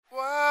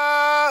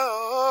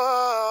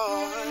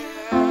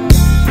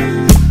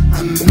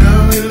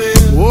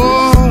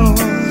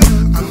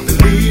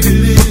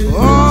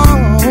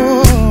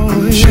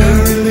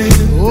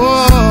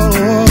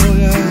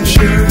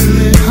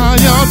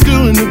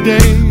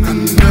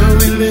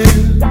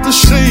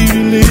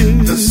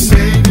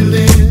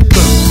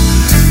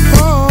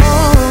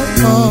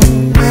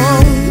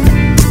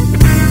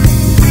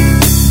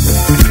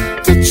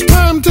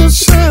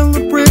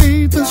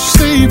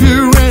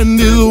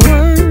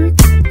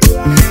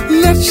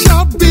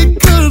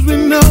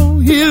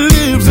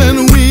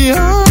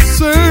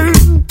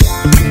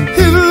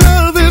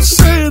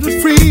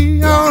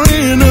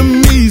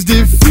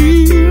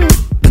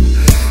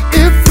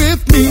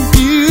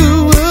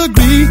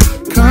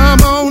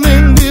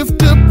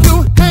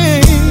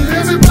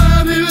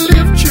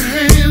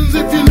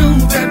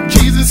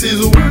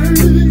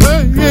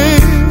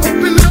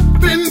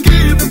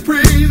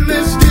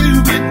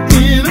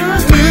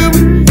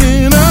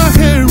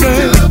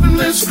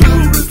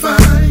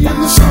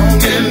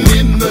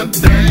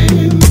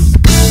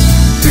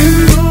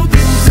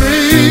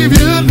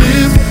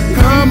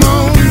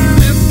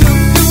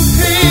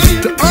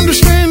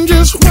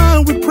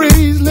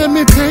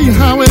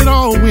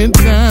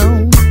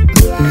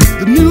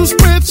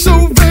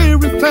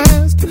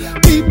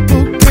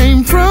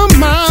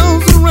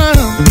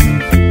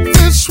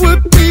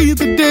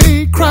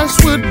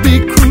Christ would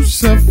be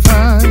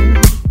crucified.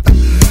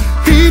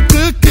 He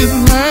took his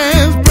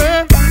last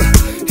breath,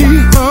 he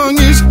hung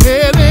his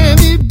head and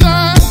he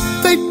died.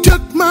 They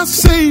took my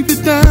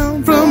Savior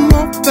down from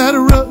off that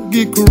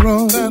rugged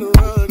cross.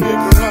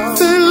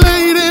 They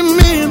laid him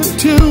in a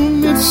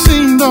tomb, it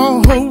seemed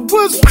all hope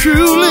was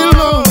truly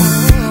lost.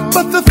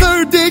 But the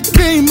third day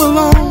came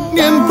along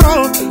and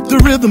brought the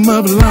rhythm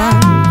of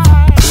life.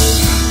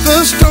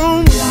 The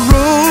stone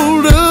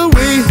rolled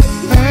away,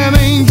 an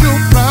angel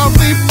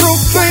proudly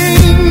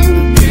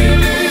proclaimed, He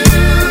lives,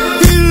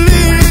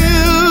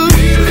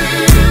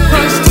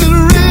 Christ is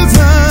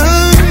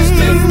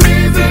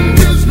risen,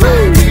 just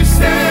like He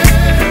said.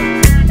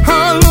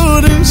 Our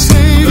Lord and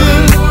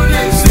Savior's no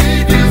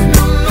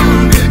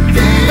longer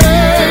dead.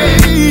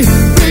 Hey,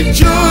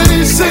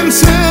 rejoice and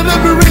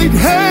celebrate,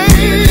 hey.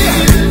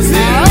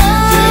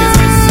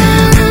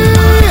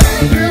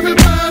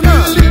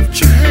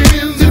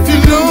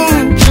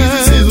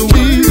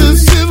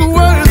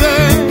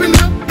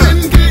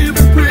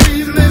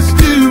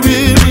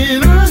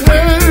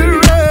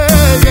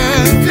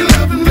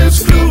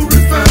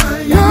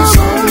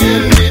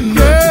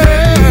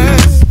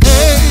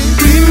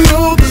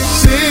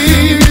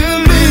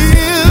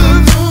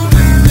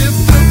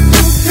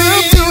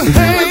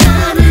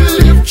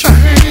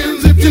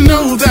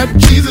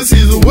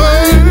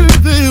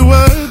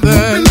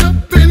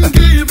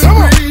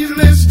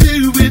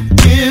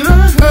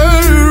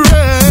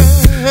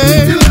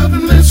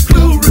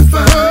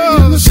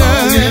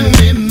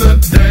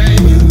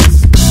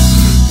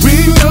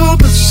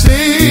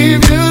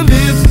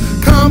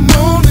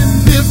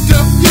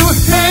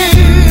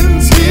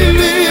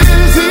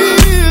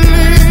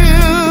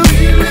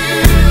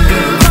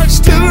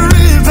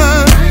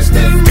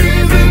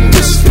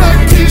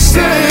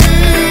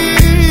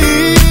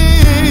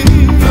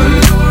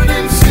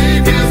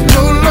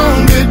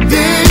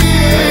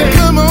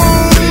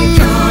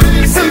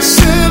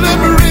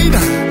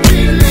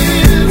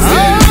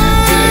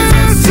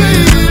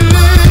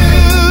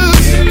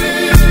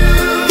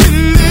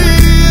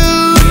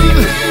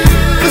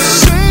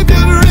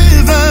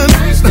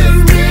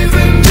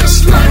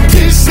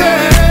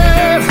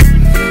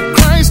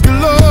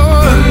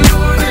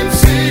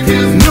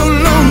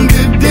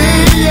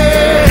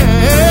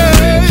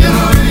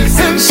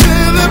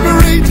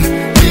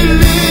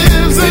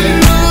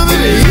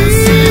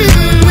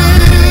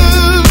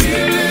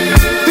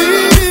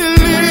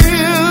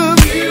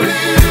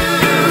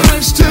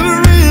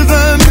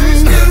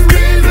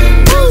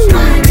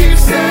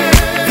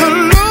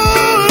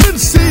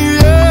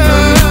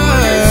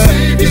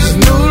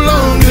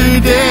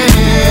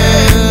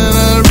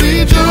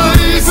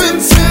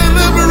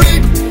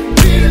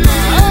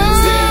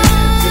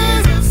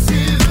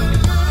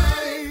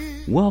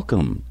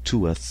 Welcome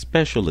to a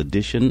special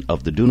edition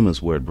of the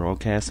Dunamis Word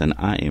broadcast, and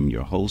I am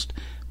your host,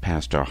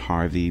 Pastor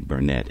Harvey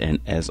Burnett. And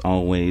as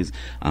always,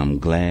 I'm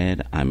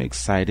glad, I'm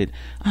excited,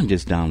 I'm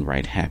just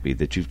downright happy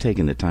that you've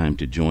taken the time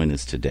to join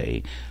us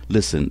today.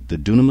 Listen, the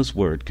Dunamis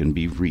Word can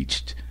be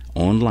reached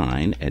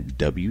online at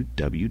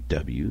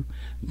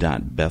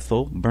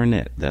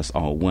www.bethelburnett, that's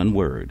all one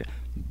word,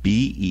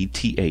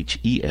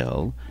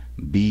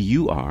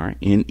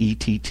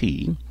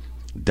 BethelBurnett.blogspot.com.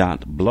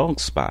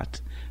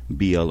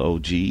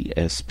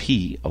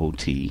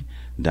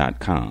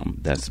 blogspot.com.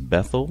 That's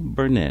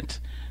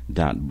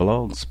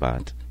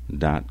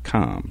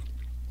bethelburnett.blogspot.com.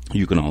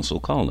 You can also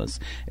call us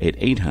at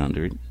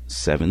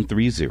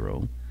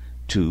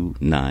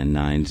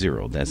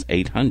 800-730-2990. That's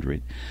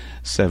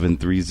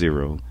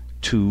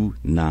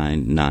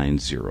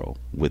 800-730-2990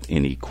 with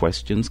any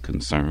questions,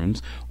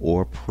 concerns,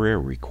 or prayer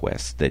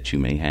requests that you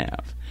may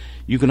have.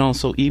 You can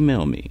also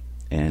email me,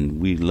 and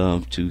we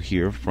love to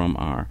hear from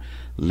our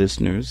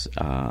listeners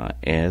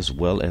as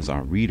well as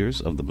our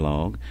readers of the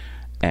blog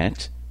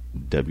at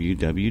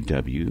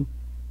www.dunamis1.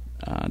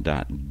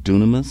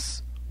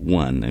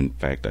 In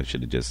fact, I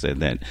should have just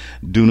said that.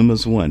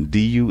 Dunamis1,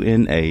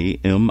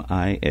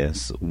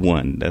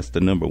 DUNAMIS1. That's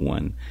the number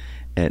 1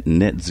 at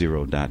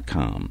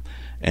netzero.com.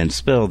 And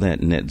spell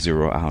that net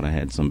zero out. I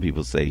had some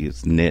people say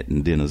it's net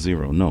and then a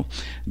zero. No,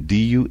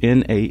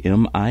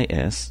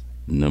 DUNAMIS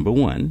number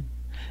 1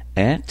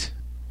 at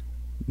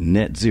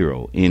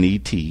netzero,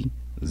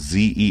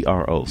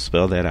 NETZERO,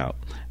 spell that out,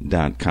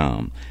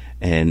 .com.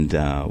 And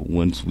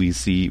once we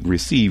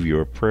receive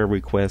your prayer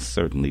requests,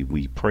 certainly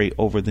we pray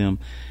over them,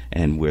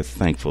 and we're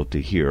thankful to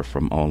hear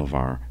from all of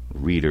our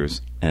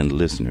readers and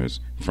listeners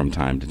from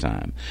time to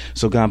time.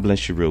 So God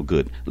bless you real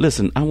good.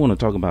 Listen, I want to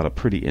talk about a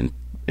pretty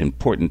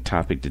important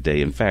topic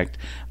today. In fact,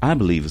 I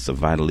believe it's a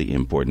vitally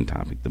important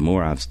topic. The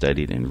more I've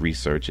studied and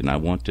researched, and I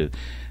want to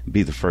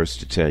be the first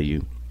to tell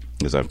you,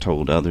 as I've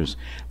told others,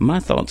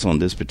 my thoughts on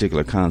this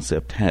particular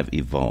concept have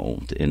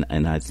evolved. And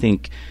I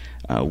think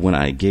when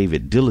I gave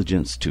it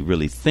diligence to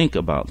really think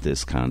about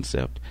this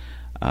concept,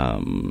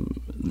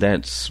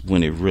 that's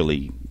when it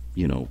really,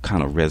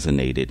 kind of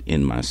resonated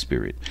in my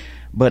spirit.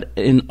 But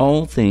in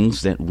all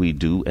things that we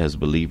do as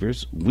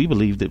believers, we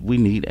believe that we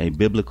need a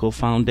biblical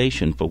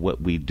foundation for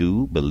what we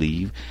do,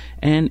 believe,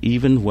 and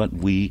even what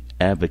we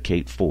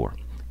advocate for.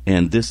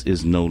 And this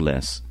is no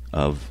less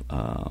of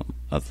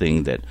a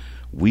thing that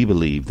we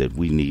believe that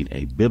we need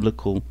a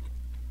biblical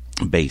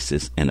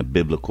basis and a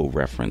biblical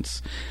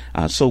reference.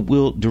 So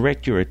we'll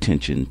direct your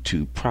attention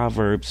to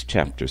Proverbs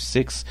chapter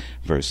 6,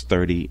 verse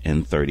 30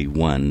 and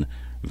 31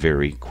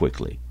 very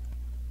quickly.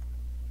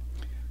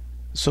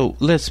 So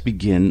let's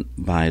begin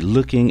by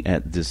looking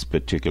at this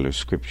particular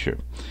scripture.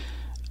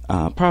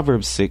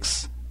 Proverbs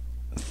 6,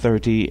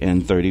 30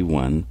 and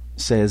 31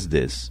 says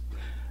this: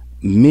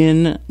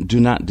 Men do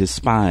not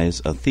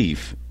despise a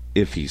thief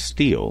if he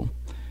steal.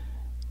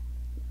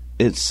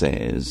 It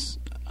says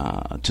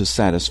to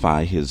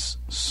satisfy his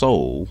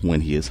soul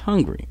when he is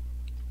hungry.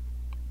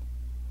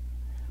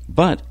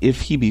 But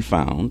if he be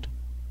found,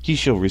 he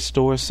shall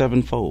restore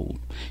sevenfold.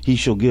 He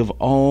shall give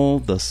all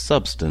the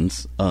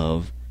substance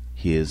of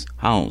his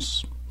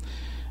house.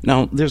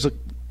 Now, there's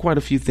quite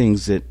a few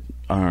things that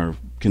are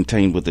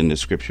contained within the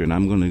scripture, and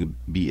I'm going to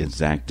be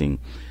exacting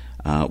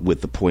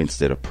with the points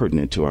that are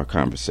pertinent to our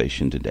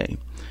conversation today.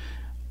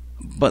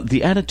 But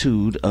the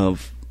attitude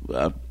of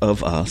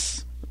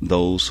us,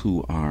 those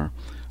who are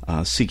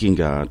seeking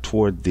God,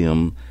 toward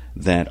them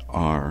that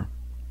are,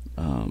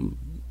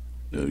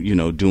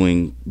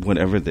 doing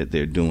whatever that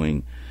they're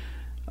doing,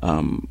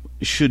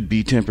 should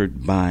be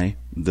tempered by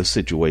the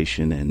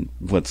situation and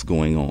what's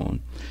going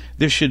on.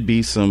 There should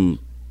be some,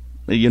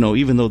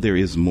 even though there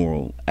is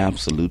moral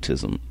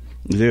absolutism,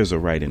 there's a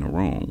right and a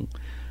wrong.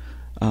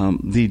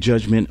 The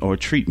judgment or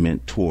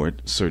treatment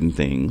toward certain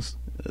things,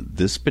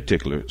 this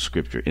particular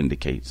scripture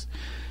indicates,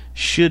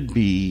 should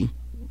be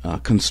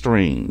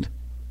constrained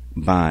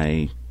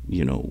by,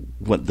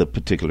 what the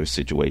particular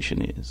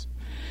situation is.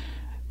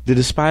 The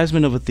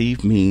despisement of a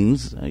thief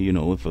means,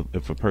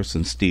 if a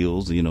person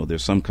steals,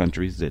 there's some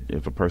countries that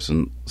if a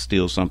person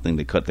steals something,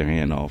 they cut their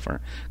hand off or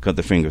cut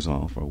their fingers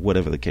off or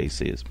whatever the case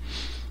is.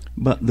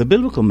 But the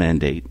biblical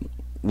mandate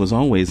was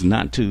always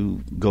not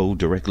to go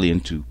directly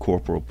into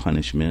corporal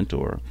punishment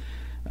or,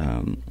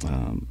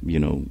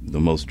 the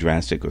most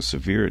drastic or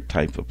severe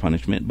type of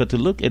punishment, but to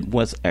look at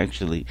what's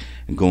actually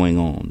going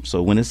on.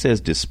 So when it says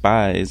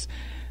despise,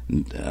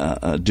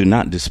 do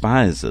not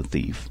despise a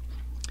thief,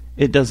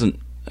 it doesn't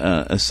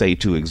say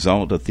to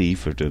exalt a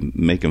thief or to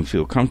make him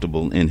feel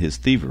comfortable in his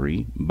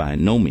thievery, by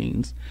no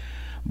means.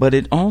 But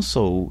it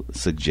also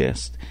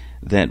suggests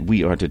that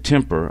we are to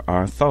temper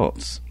our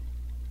thoughts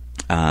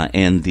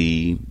and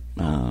the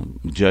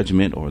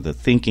judgment or the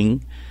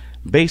thinking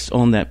based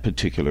on that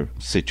particular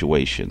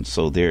situation.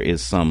 So there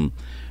is some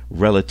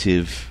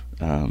relative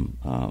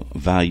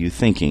value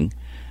thinking,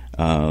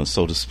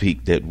 so to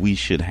speak, that we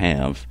should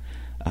have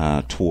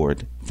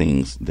toward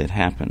things that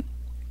happen.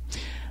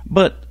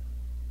 But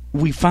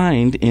we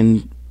find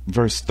in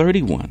verse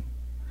 31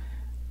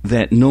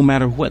 that no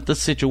matter what the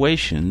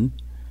situation,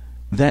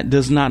 that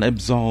does not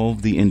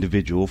absolve the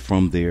individual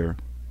from their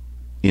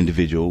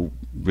individual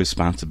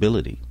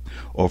responsibility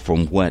or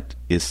from what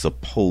is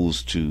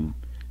supposed to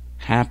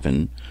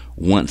happen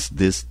once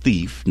this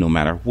thief, no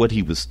matter what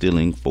he was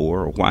stealing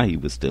for or why he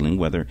was stealing,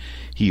 whether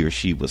he or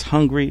she was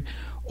hungry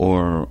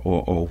or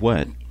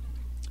what,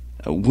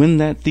 when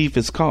that thief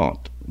is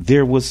caught,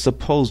 there was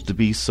supposed to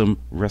be some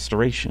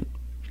restoration.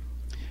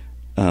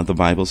 The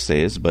Bible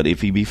says, but if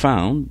he be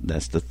found,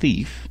 that's the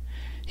thief,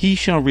 he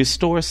shall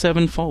restore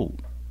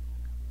sevenfold.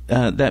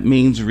 That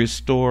means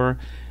restore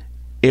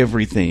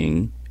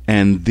everything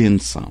and then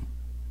some.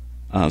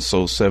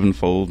 So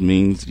sevenfold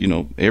means,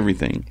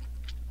 everything.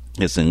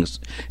 It's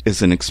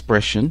an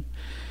expression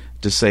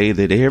to say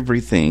that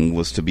everything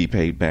was to be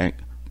paid back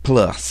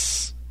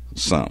plus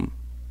some.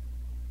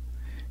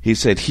 He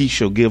said he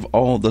shall give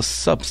all the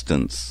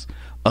substance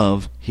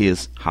of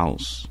his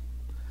house.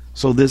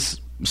 So this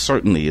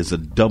certainly is a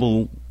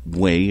double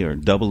way or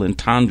double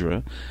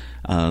entendre,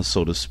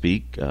 so to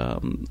speak,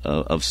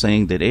 of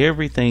saying that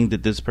everything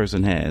that this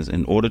person has,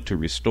 in order to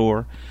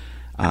restore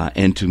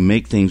and to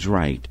make things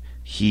right,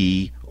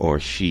 he or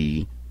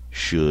she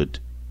should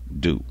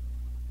do.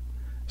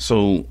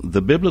 So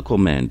the biblical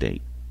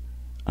mandate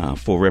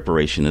for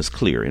reparation is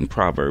clear in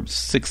Proverbs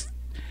 6,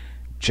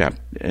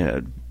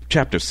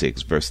 chapter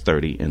 6, verse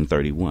 30 and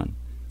 31.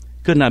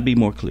 Could not be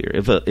more clear.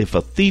 If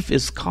a thief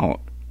is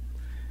caught,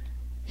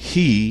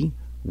 he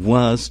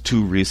was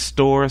to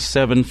restore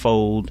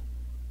sevenfold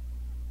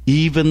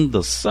even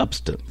the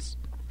substance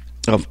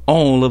of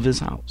all of his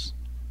house.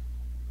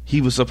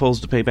 He was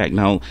supposed to pay back.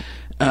 Now,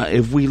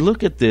 if we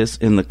look at this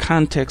in the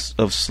context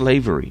of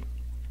slavery,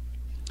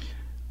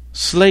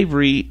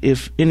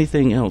 if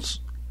anything else,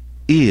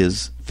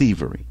 is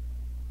thievery.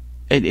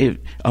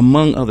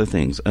 Among other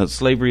things,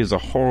 slavery is a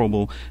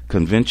horrible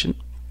convention.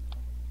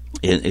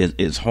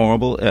 It's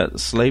horrible.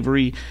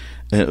 Slavery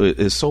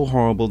is so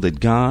horrible that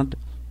God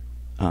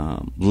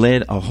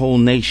led a whole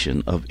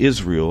nation of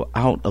Israel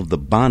out of the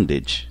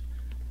bondage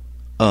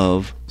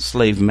of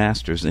slave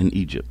masters in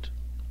Egypt.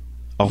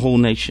 A whole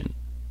nation.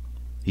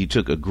 He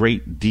took a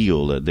great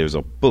deal. There's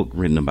a book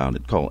written about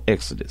it called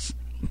Exodus.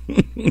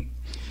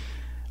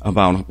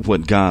 about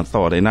what God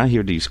thought. And I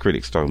hear these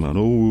critics talking about,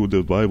 oh,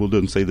 the Bible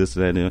doesn't say this,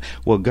 that.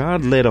 Well,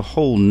 God led a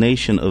whole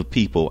nation of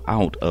people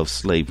out of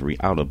slavery,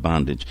 out of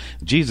bondage.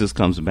 Jesus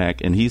comes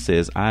back and he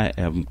says, I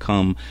am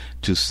come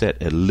to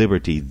set at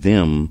liberty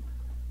them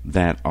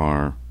that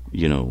are,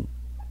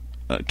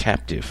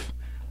 captive,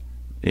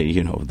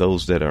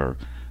 those that are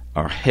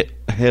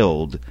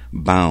held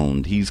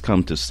bound. He's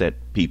come to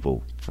set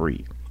people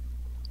free.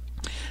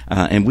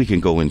 And we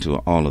can go into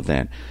all of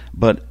that.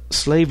 But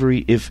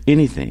slavery, if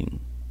anything,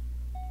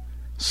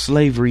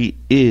 slavery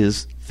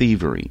is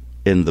thievery.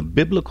 And the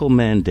biblical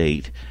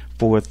mandate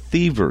for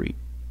thievery,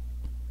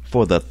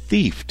 for the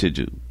thief to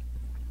do,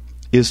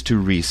 is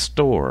to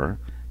restore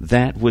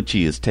that which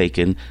he has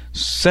taken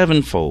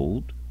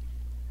sevenfold,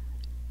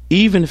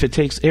 even if it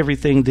takes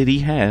everything that he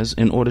has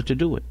in order to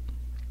do it.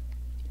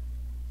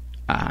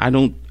 I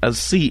don't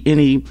see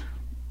any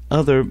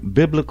other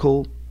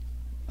biblical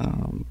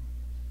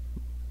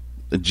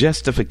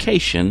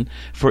justification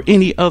for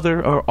any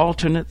other or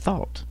alternate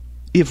thought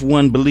if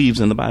one believes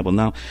in the Bible.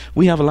 Now,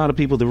 we have a lot of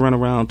people that run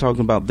around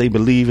talking about they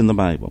believe in the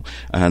Bible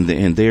and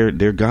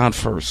they're God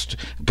first,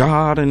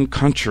 God and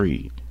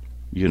country.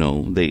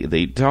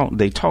 They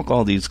talk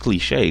all these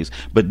cliches,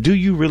 but do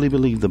you really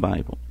believe the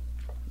Bible?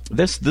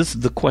 This is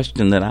the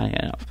question that I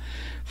have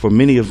for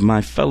many of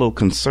my fellow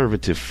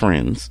conservative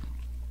friends,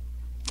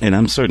 and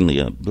I'm certainly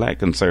a black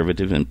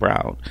conservative and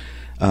proud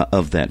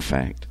of that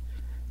fact.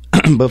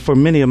 But for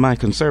many of my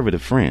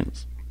conservative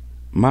friends,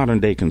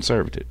 modern day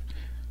conservative,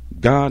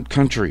 God,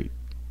 country,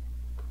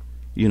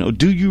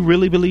 do you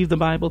really believe the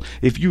Bible?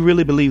 If you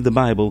really believe the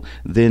Bible,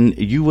 then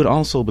you would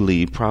also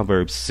believe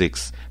Proverbs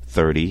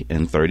 6:30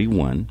 and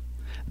 31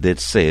 that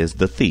says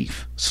the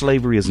thief.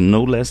 Slavery is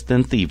no less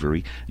than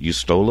thievery. You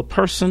stole a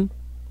person.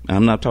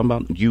 I'm not talking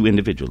about you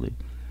individually,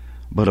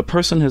 but a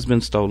person has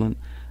been stolen.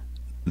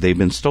 They've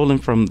been stolen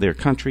from their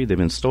country. They've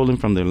been stolen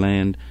from their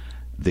land.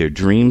 Their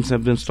dreams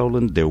have been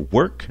stolen. Their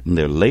work and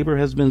their labor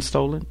has been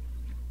stolen.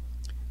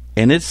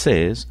 And it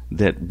says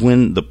that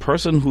when the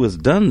person who has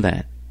done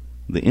that,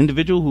 the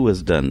individual who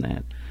has done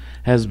that,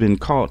 has been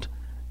caught,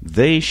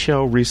 they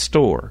shall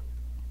restore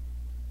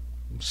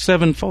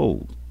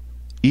sevenfold,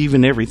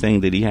 even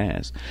everything that he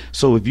has.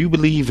 So if you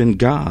believe in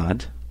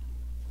God,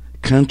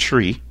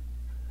 country,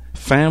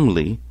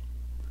 family,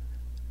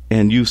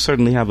 and you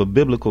certainly have a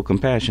biblical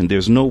compassion,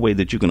 there's no way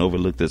that you can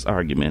overlook this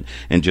argument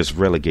and just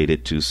relegate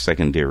it to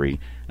secondary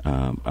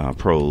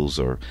prose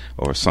or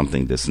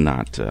something that's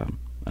not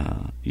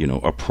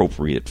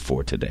appropriate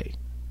for today.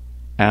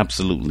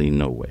 Absolutely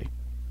no way.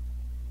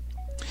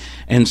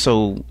 And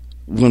so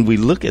when we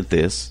look at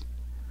this,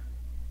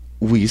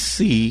 we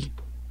see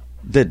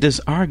that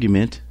this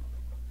argument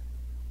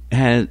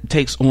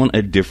takes on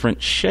a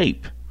different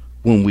shape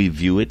when we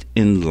view it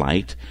in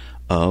light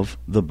of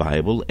the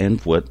Bible and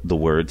what the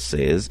Word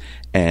says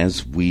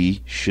as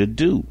we should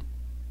do.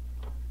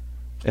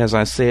 As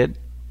I said,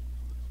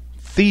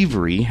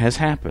 thievery has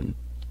happened.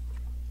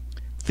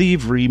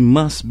 Thievery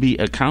must be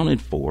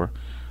accounted for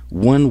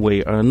one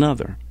way or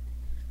another.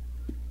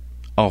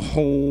 A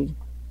whole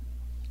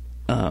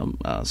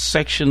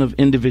section of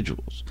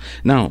individuals.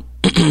 Now,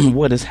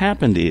 what has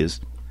happened is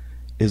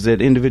that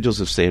individuals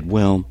have said,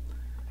 well,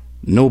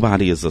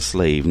 nobody is a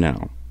slave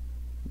now,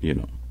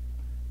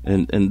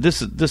 and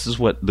this is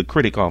what the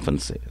critic often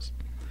says.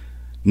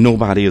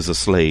 Nobody is a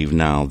slave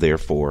now,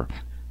 therefore,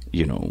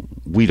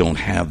 we don't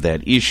have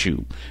that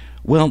issue.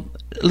 Well,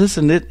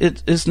 listen,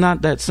 it's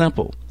not that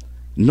simple.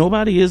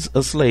 Nobody is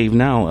a slave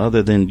now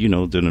other than,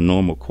 the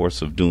normal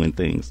course of doing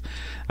things,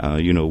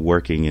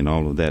 working and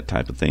all of that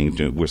type of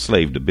thing. We're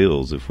slave to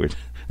bills if we're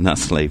not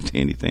slave to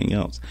anything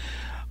else.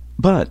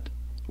 But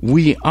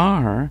we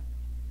are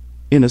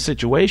in a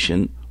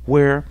situation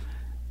where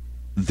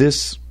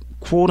this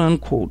quote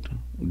unquote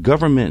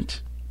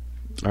government,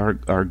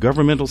 our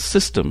governmental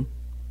system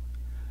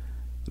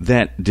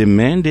that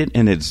demanded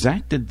and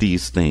exacted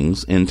these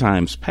things in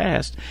times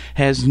past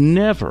has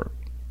never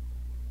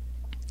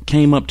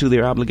came up to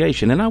their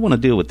obligation. And I want to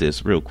deal with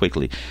this real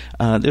quickly.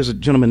 There's a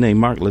gentleman named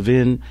Mark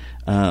Levin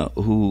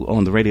who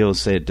on the radio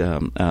said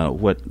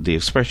what the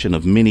expression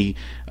of many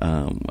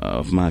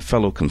of my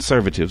fellow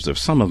conservatives, or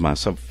some of my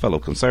fellow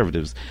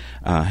conservatives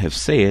have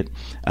said,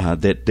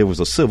 that there was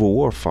a civil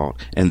war fought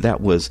and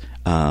that was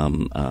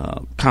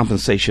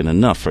compensation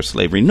enough for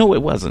slavery. No,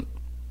 it wasn't.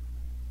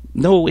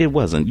 No, it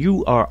wasn't.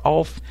 You are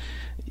off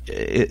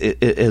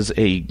as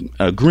a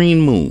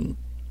green moon.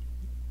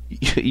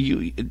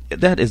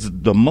 That is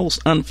the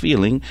most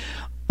unfeeling,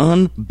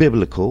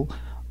 unbiblical,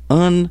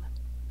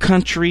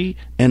 uncountry,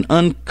 and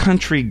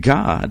uncountry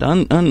God,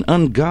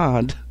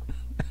 ungod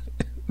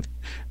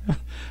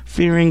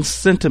fearing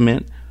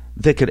sentiment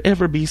that could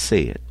ever be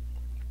said.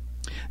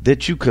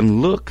 That you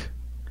can look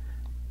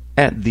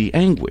at the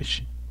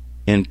anguish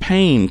and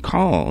pain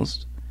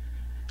caused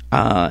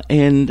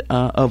and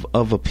of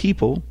a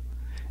people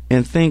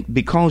and think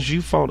because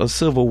you fought a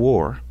civil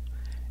war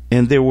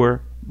and there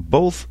were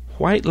both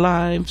white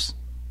lives,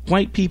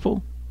 white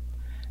people,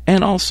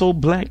 and also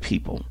black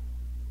people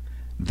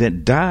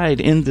that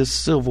died in this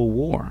civil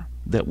war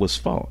that was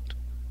fought,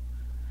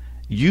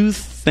 you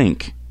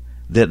think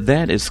that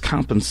that is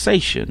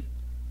compensation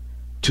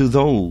to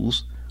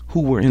those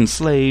who were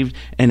enslaved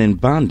and in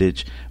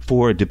bondage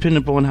for,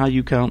 depending upon how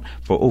you count,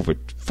 for over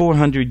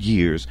 400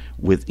 years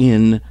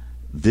within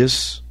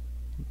this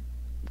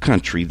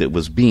country that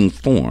was being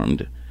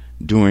formed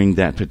during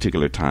that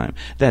particular time.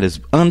 That is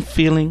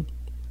unfeeling,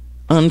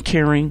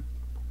 uncaring,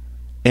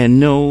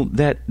 and no,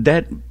 that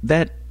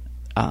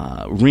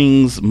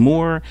rings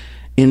more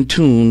in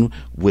tune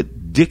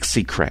with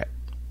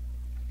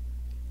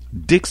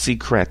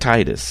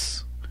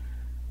Dixiecratitis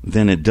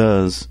than it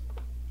does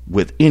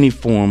with any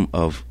form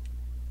of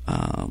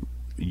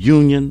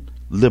union,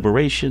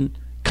 liberation,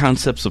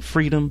 concepts of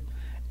freedom,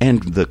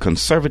 and the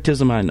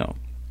conservatism I know.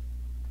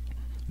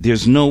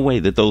 There's no way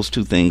that those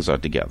two things are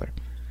together.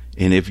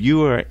 And if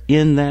you are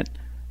in that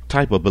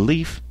type of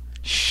belief,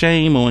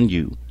 shame on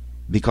you,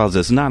 because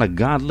it's not a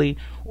godly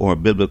or a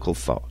biblical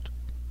thought.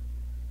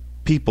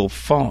 People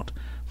fought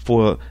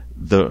for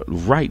the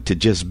right to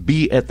just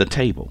be at the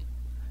table.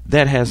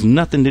 That has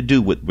nothing to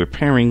do with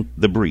repairing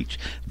the breach.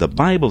 The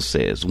Bible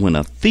says when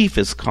a thief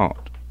is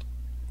caught,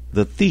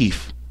 the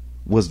thief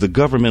was the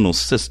governmental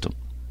system.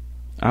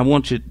 I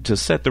want you to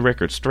set the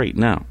record straight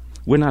now.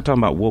 We're not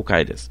talking about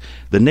wokeitis.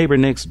 The neighbor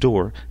next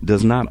door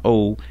does not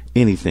owe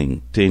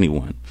anything to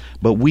anyone,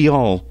 but we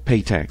all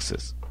pay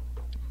taxes.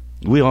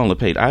 We all are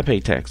paid. I pay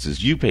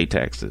taxes. You pay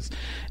taxes.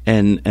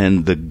 And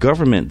the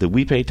government that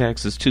we pay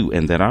taxes to,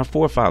 and that our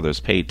forefathers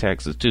paid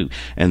taxes to,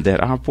 and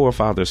that our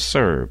forefathers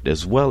served,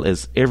 as well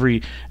as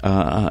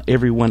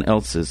everyone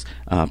else's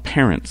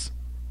parents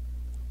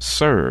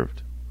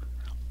served,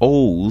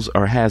 owes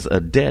or has a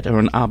debt or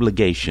an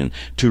obligation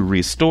to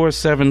restore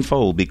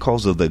sevenfold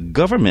because of the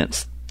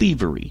government's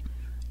thievery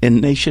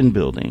in nation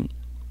building.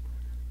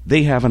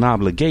 They have an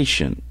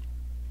obligation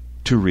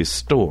to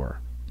restore.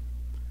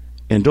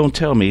 And don't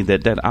tell me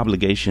that that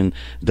obligation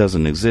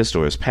doesn't exist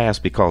or is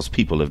past because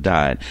people have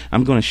died.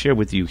 I'm going to share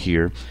with you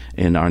here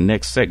in our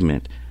next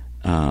segment,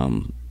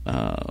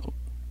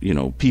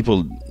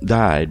 people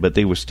died, but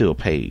they were still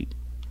paid.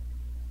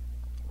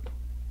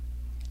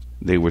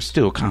 They were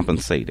still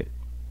compensated.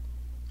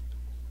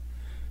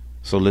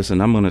 So listen,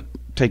 I'm going to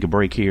take a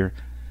break here,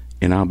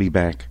 and I'll be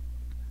back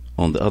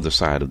on the other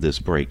side of this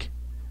break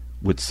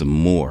with some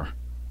more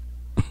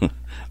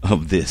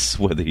of this,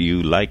 whether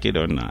you like it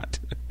or not.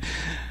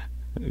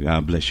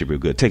 God bless you real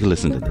good. Take a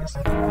listen to this.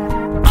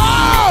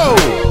 Oh!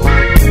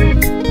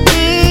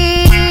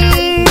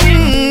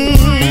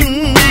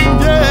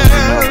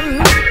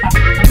 Yeah.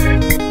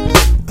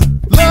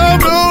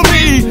 Love on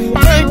me.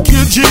 Thank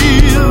you,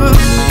 Jesus.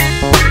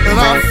 And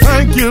I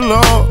thank you,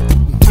 Lord.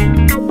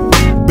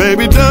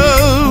 Baby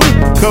dove,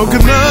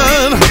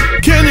 coconut,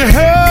 can you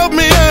help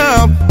me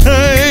out?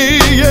 Hey,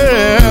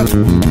 yeah.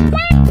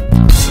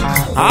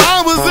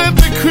 I was at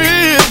the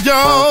crib,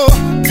 y'all,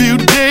 a few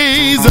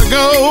days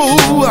ago.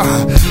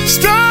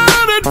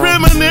 Started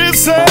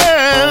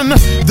reminiscing,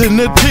 then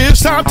the tears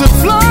start to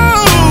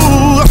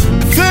flow.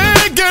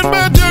 Thinking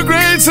about your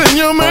grace and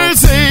your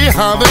mercy,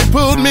 how they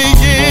pulled me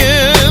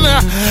in.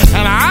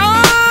 And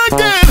I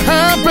get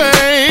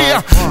happy.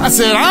 I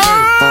said,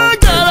 I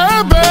get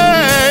happy.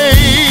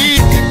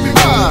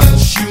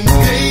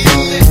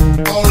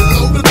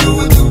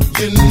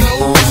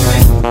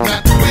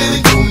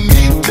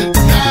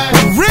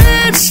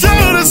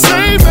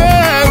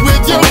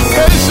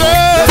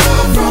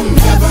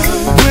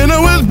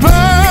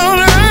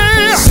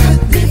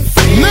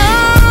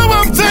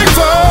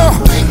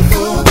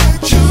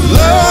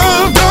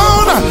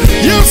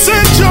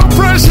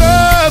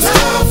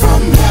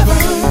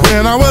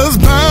 And I was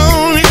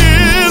bound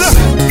in,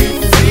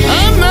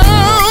 and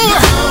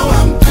now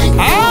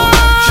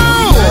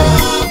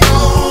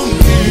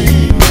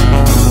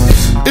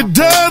it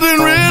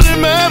doesn't really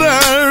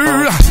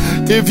matter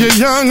if you're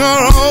young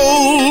or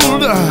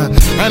old,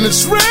 and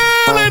it's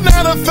really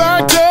not a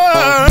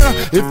factor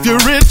if you're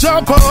rich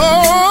or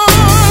poor.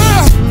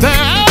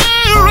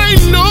 There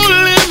ain't no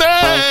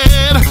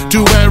limit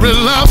to where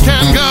love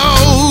can go.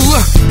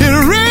 It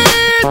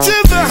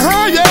reaches the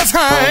highest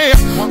high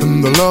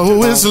and the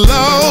lowest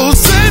low.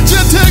 Since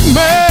you took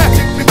me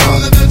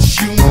all of that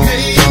you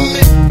made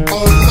me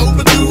all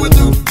over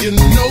you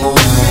know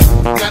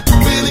not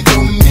really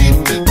gonna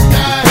need to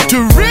die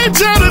to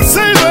reach out and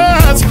save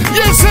us.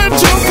 You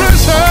sent your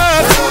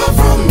precious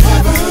from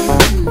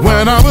heaven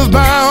when I was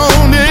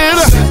bounded.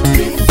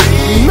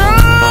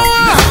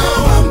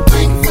 Now I'm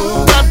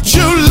thankful that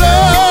you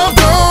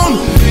loved on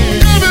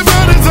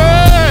everybody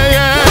say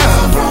yeah.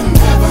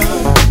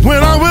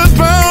 When I was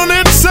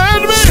bounded,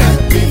 set me.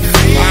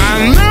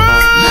 I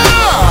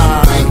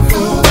know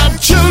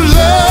that you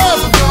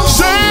love.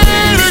 Say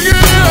it again.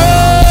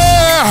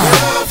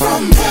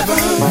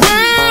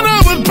 When I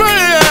was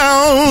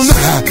bound,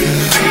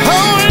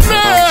 oh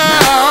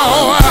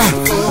now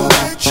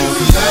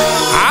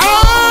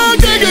I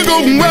can't go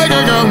back.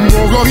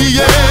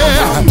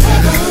 Yeah.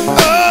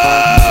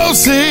 Oh,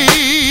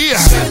 see.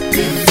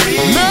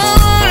 Now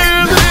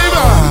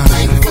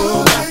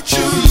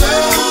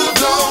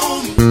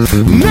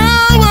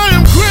I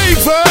am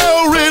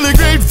grateful, really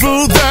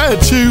grateful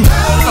that you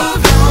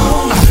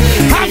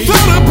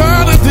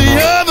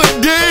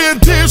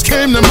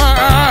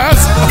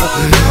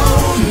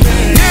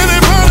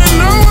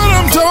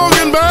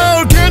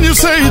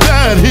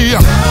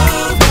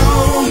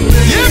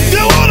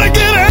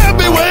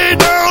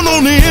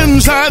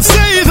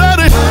say that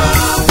and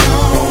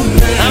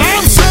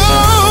I'm so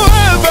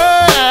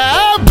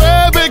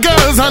happy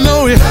because I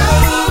know it.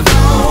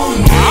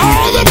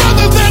 All the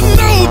brothers that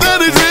know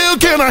that it's real,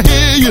 can I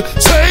hear you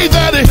say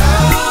that it?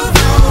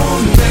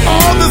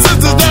 All the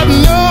sisters that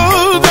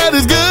know that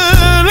it's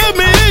good, let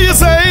me hear you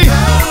say,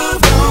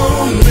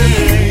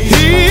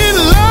 He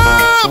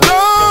loved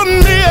on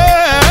me.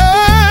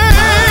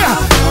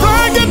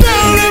 Break it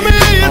down, let me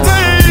hear you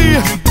say,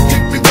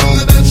 take me from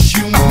the dust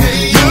you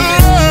made.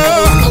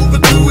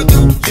 Overdo it,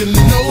 you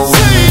know.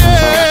 Say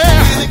yeah.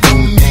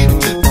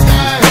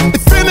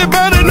 If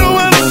anybody know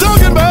what I'm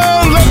talking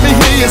about, let me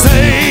hear you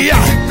say,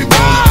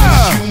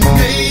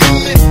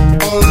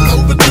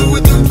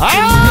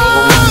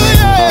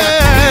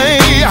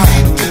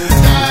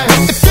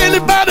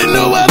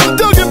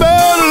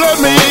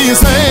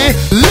 say,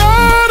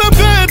 Lord, I'm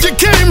glad you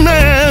came,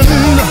 man.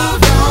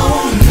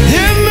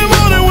 In the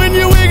morning when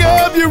you wake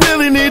up, you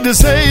really need to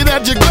say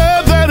that you're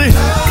glad that He.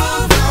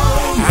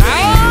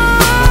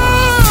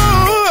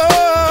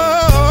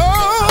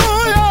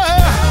 Oh,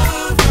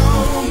 yeah.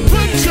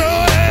 Put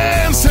your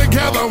hands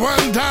together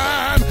one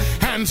time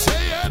and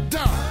say it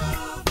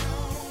down.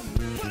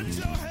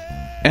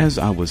 As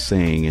I was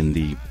saying in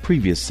the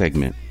previous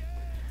segment,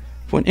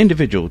 for an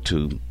individual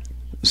to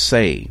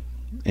say,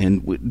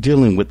 and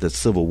dealing with the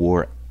Civil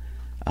War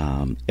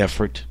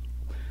effort,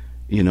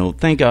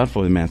 thank God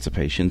for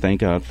emancipation.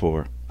 Thank God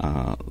for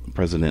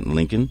President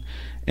Lincoln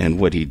and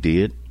what he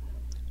did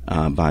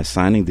by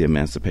signing the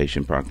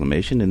Emancipation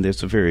Proclamation. And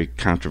there's a very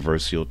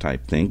controversial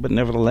type thing, but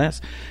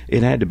nevertheless,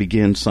 it had to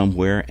begin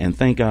somewhere, and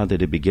thank God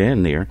that it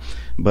began there.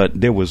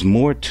 But there was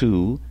more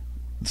to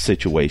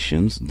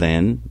situations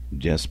than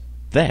just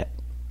that.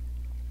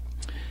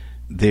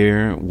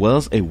 There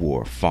was a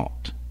war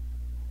fought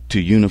to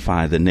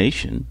unify the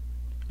nation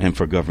and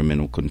for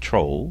governmental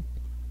control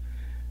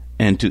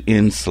and to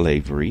end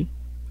slavery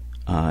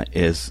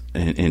as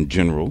in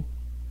general.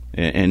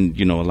 And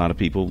a lot of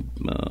people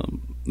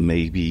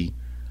may be,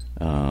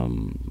 what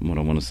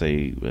I want to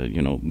say,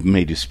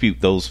 may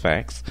dispute those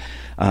facts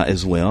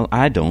as well.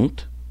 I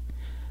don't.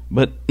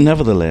 But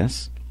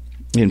nevertheless,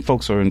 and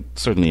folks are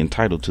certainly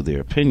entitled to their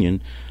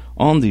opinion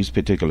on these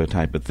particular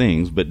type of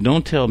things, but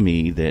don't tell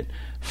me that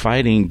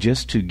fighting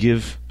just to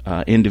give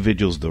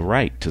individuals the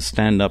right to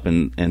stand up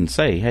and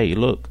say, hey,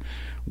 look,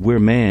 we're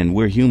man,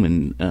 we're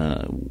human,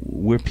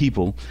 we're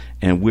people,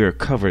 and we're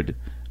covered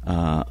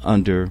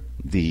under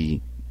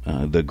the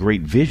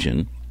great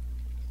vision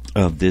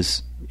of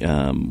this,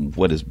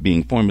 what is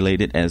being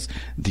formulated as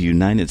the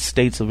United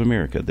States of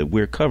America, that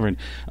we're covered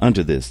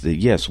under this, that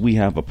yes, we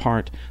have a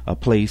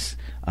place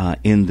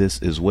in this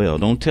as well.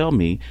 Don't tell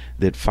me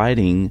that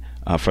fighting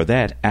for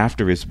that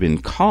after it's been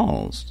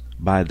caused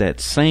by that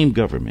same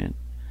government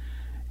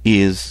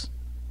is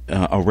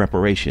a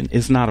reparation.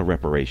 It's not a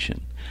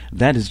reparation.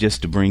 That is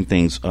just to bring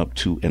things up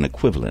to an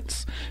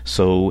equivalence.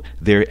 So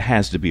there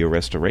has to be a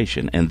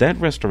restoration, and that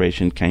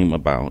restoration came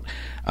about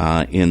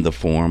in the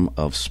form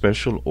of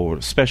Special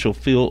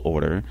Field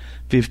Order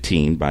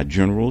 15 by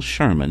General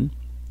Sherman,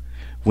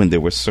 when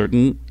there were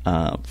certain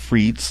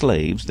freed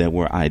slaves that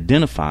were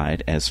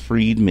identified as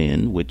freed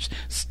men, which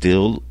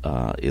still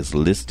is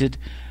listed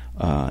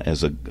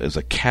as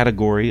a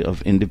category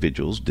of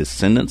individuals,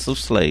 descendants of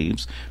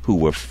slaves who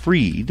were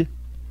freed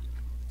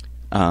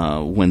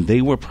when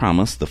they were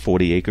promised the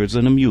 40 acres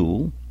and a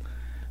mule,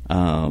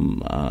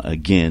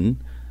 again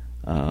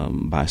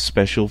by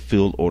Special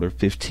Field Order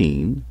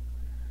 15,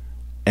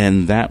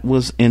 and that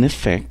was in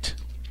effect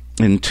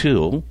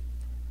until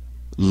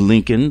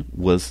Lincoln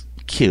was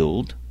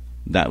killed.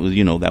 That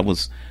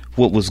was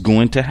what was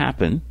going to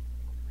happen,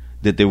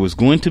 that there was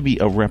going to be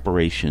a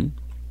reparation,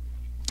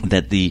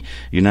 that the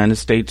United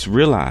States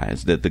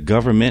realized, that the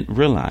government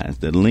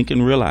realized, that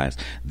Lincoln realized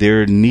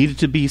there needed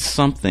to be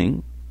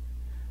something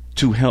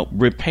to help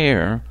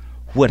repair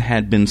what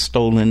had been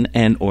stolen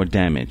and or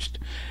damaged.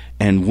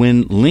 And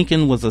when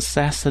Lincoln was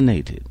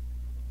assassinated,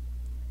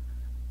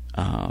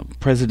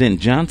 President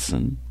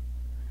Johnson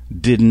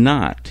did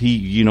not,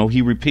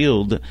 he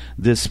repealed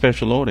this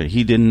special order.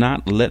 He did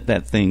not let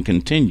that thing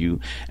continue.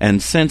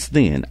 And since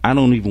then, I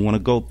don't even want to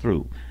go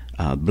through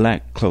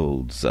black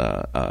codes,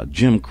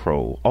 Jim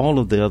Crow, all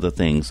of the other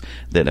things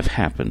that have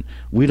happened.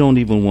 We don't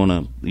even want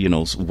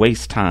to,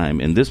 waste time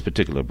in this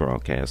particular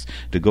broadcast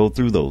to go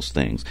through those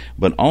things.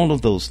 But all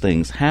of those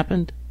things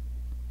happened,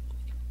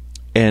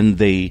 and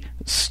they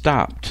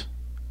stopped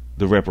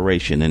the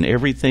reparation, and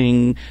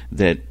everything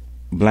that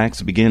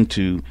blacks began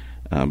to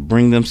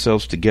bring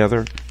themselves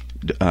together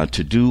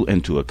to do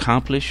and to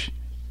accomplish.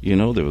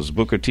 There was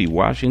Booker T.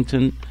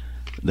 Washington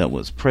that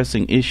was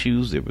pressing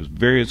issues. There was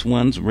various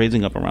ones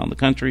raising up around the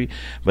country,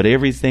 but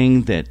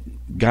everything that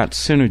got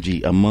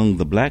synergy among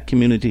the black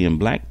community and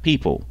black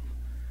people,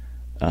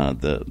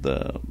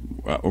 the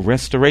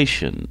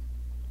restoration,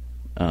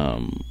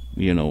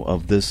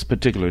 of this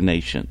particular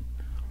nation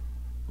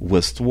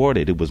was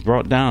thwarted. It was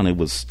brought down. It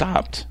was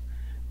stopped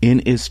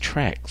in its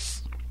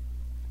tracks.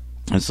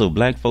 And so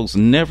black folks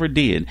never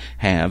did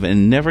have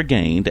and never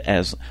gained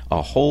as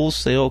a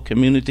wholesale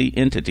community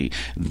entity.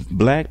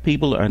 Black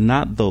people are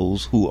not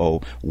those who are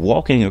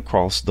walking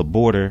across the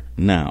border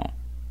now.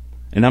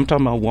 And I'm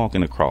talking about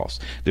walking across.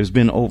 There's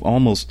been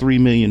almost 3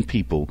 million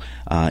people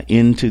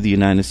into the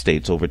United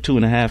States. Over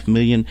 2.5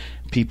 million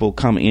people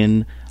come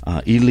in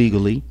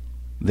illegally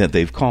that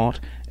they've caught,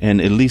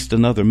 and at least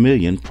another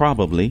million,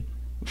 probably,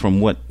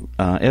 from what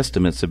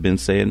estimates have been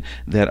saying,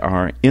 that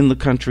are in the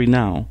country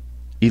now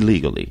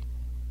illegally.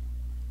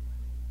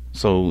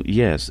 So,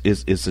 yes,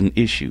 it's an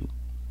issue.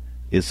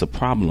 It's a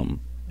problem.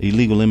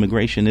 Illegal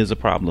immigration is a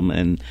problem,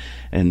 and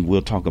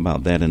we'll talk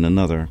about that in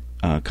another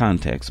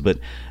context. But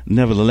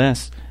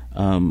nevertheless,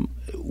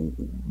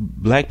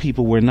 black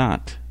people were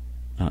not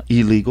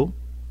illegal,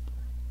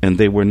 and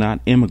they were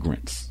not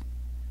immigrants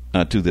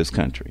to this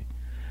country.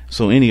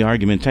 So any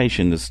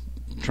argumentation is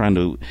trying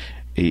to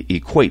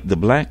equate the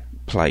black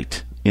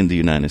plight in the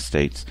United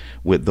States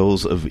with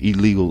those of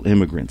illegal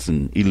immigrants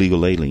and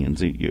illegal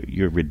aliens.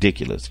 You're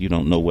ridiculous. You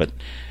don't know what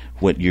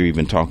you're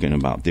even talking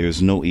about.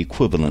 There's no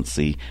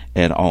equivalency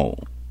at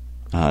all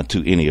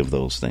to any of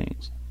those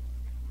things.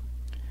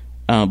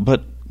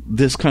 But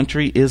this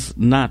country is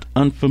not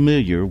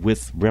unfamiliar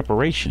with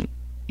reparation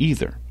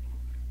either.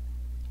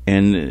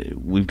 And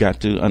we've got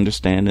to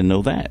understand and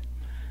know that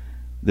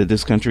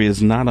this country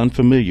is not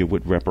unfamiliar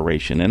with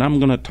reparation. And I'm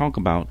going to talk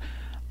about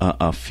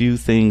a few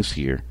things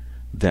here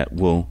that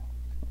will,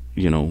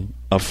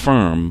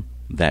 affirm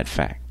that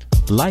fact.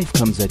 Life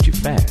comes at you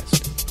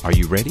fast. Are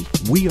you ready?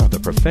 We are the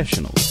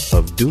professionals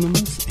of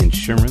Dunamis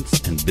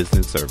Insurance and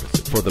Business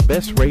Services. For the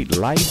best rate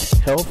life,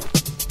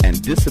 health,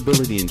 and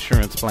disability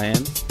insurance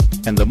plans,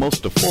 and the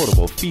most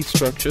affordable fee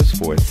structures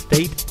for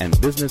estate and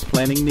business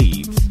planning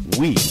needs,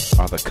 we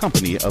are the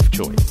company of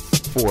choice.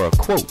 For a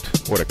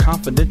quote or to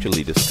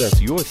confidentially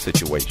discuss your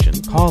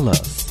situation, call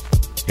us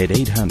at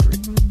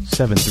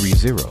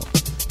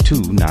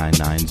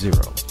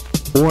 800-730-2990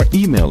 or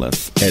email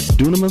us at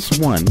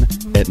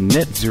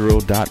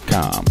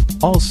dunamis1@netzero.com.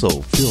 Also,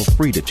 feel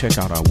free to check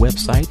out our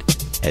website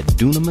at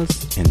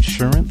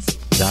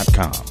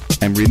dunamisinsurance.com.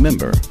 And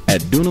remember,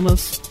 at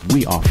Dunamis,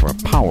 we offer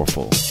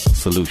powerful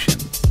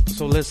solutions.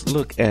 So let's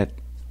look at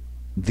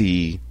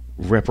the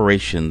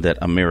reparation that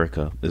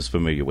America is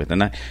familiar with.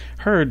 And I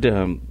heard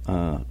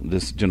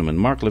this gentleman,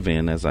 Mark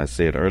Levin, as I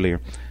said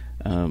earlier,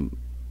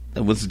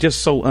 was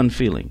just so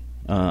unfeeling,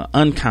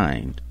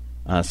 unkind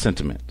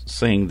sentiment,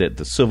 saying that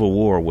the Civil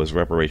War was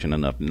reparation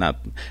enough.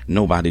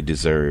 Nobody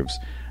deserves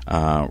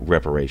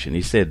reparation.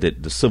 He said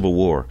that the Civil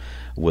War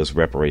was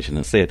reparation,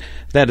 and said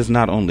that is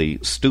not only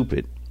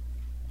stupid,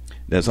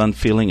 that's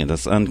unfeeling, and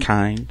that's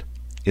unkind.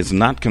 It's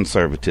not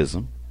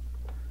conservatism.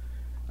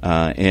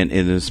 And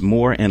it is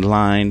more in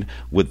line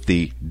with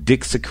the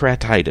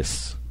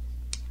Dixiecratitis.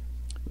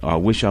 I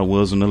wish I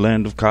was in the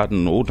land of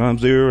cotton. Old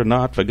times there are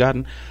not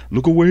forgotten.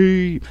 Look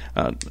away.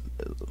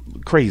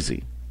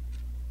 Crazy.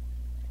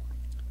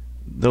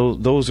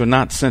 Those are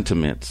not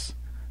sentiments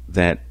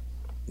that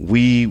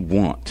we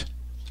want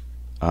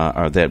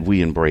or that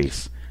we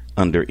embrace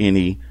under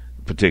any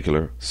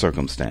particular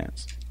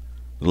circumstance.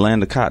 The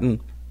land of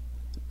cotton,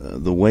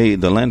 the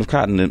land of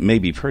cotton, it may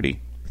be pretty,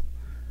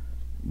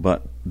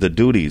 but the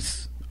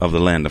duties of the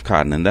land of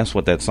cotton, and that's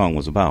what that song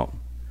was about.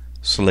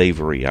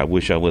 Slavery. I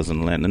wish I was in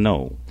the land.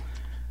 No,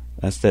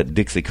 that's that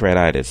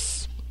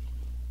Dixiecratitis,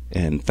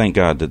 and thank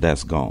God that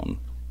that's gone.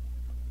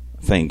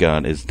 Thank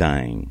God it's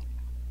dying.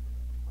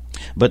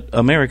 But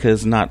America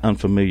is not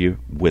unfamiliar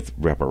with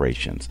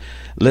reparations.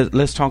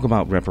 Let's talk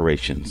about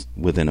reparations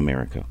within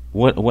America.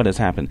 What has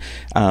happened?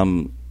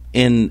 In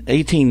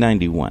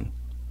 1891,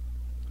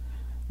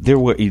 there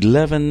were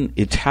 11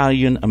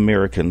 Italian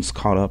Americans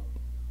caught up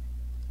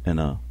in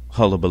a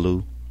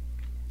hullabaloo.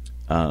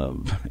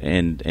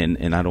 And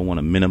I don't want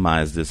to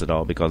minimize this at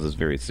all because it's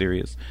very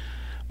serious.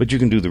 But you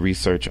can do the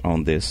research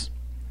on this.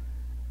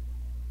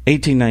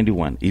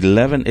 1891,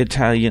 11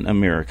 Italian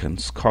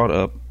Americans caught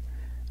up,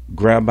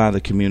 grabbed by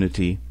the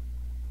community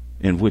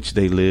in which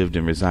they lived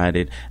and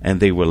resided, and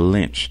they were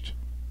lynched.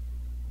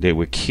 They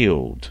were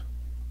killed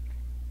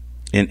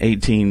in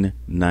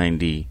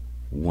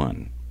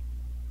 1891.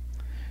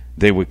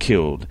 They were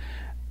killed.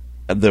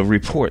 The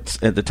reports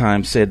at the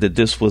time said that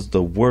this was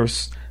the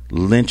worst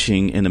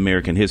lynching in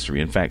American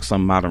history. In fact,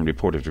 some modern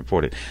reporters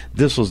reported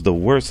this was the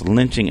worst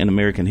lynching in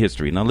American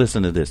history. Now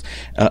listen to this.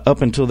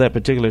 Up until that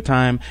particular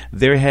time,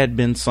 there had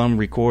been some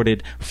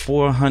recorded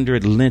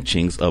 400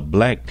 lynchings of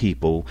black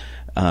people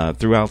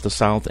throughout the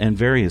South and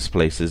various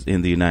places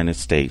in the United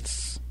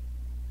States.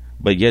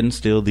 But yet and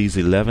still, these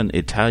 11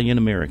 Italian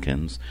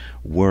Americans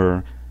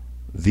were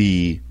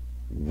the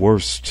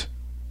worst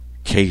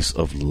case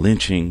of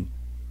lynching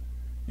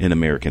in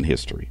American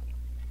history.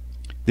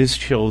 This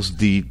shows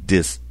the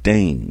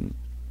disdain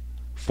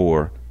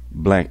for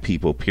black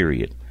people,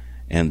 period,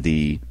 and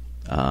the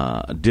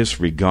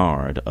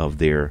disregard of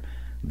their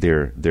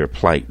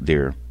plight,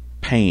 their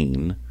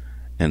pain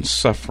and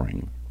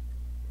suffering.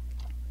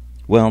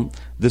 Well,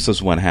 this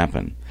is what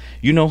happened.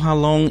 You know how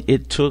long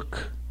it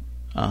took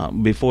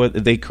before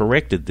they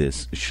corrected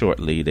this?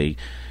 Shortly,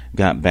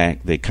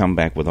 they come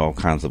back with all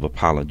kinds of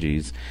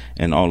apologies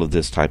and all of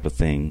this type of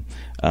thing.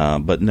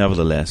 But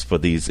nevertheless, for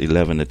these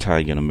 11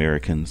 Italian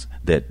Americans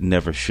that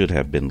never should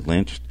have been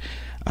lynched,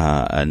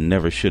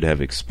 never should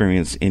have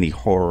experienced any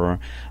horror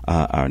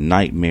or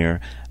nightmare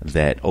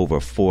that over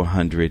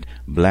 400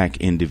 black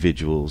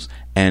individuals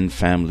and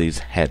families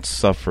had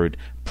suffered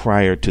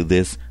prior to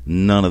this.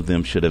 None of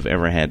them should have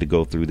ever had to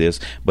go through this.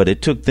 But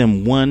it took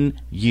them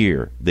 1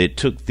 year. It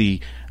took the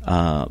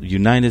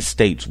United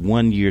States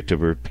 1 year to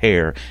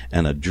repair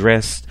and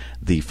address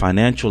the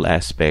financial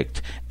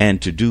aspect and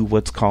to do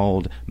what's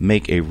called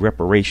make a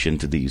reparation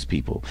to these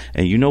people.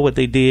 And you know what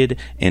they did?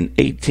 In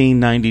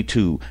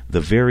 1892,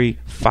 the very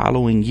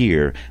following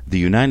year, the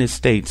United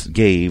States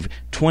gave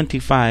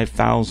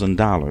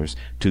 $25,000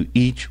 to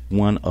each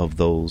one of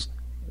those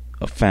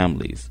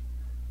families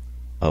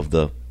of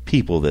the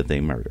people that they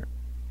murdered.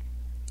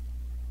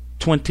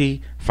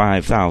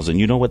 25,000.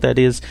 You know what that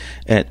is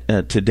at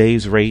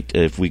today's rate?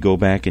 If we go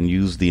back and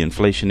use the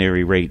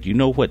inflationary rate, you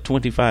know what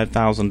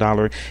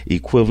 $25,000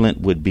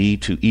 equivalent would be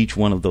to each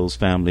one of those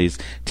families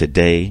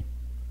today?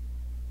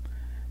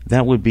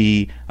 That would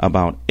be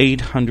about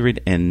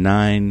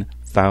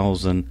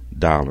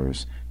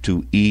 $809,000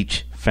 to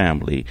each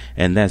family,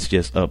 and that's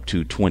just up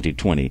to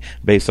 2020,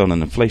 based on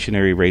an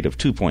inflationary rate of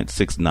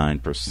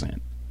 2.69%,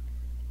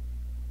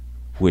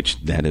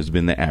 which that has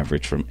been the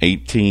average from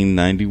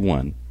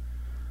 1891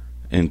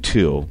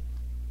 until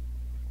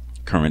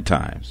current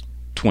times,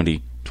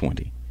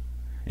 2020.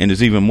 And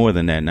it's even more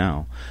than that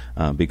now,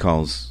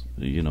 because,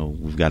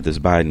 we've got this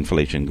Biden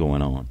inflation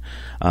going on.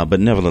 But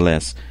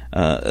nevertheless,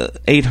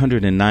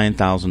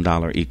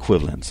 $809,000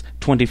 equivalents,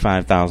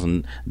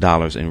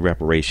 $25,000 in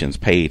reparations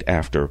paid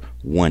after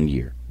 1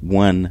 year.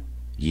 1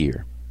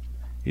 year.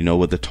 You know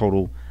what the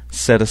total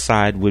set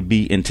aside would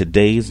be in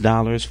today's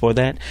dollars for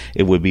that?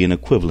 It would be an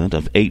equivalent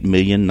of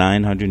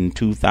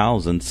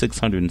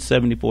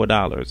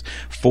 $8,902,674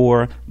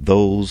 for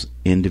those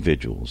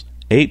individuals.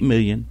 $8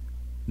 million.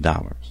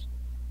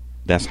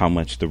 That's how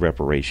much the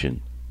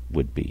reparation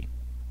would be.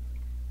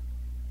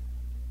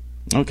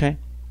 Okay.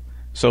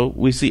 So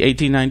we see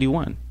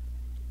 1891.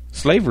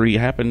 Slavery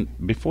happened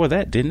before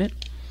that, didn't it?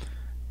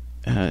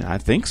 I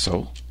think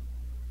so.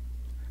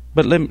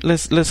 But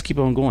let's keep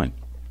on going.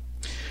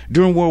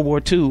 During World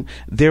War II,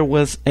 there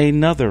was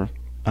another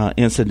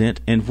incident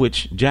in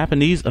which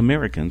Japanese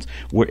Americans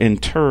were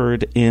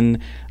interred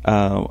in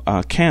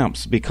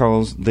camps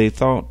because they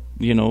thought,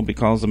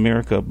 because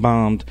America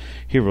bombed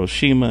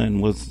Hiroshima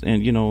and was,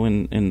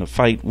 in the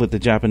fight with the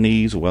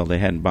Japanese. Well, they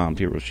hadn't bombed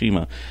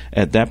Hiroshima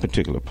at that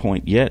particular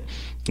point yet.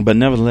 But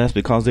nevertheless,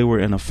 because they were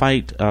in a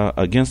fight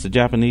against the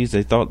Japanese,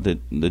 they thought that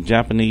the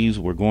Japanese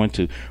were going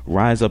to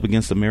rise up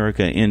against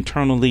America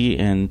internally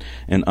and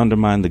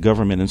undermine the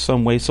government in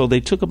some way. So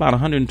they took about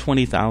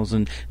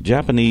 120,000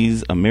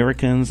 Japanese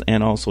Americans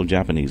and also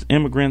Japanese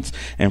immigrants,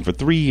 and for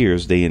 3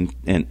 years they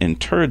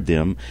interred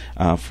them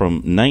from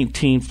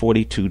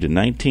 1942 to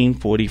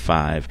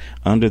 1945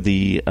 under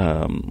the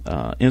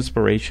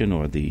inspiration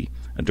or the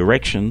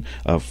direction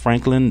of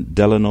Franklin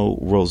Delano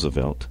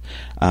Roosevelt,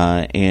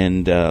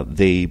 and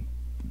they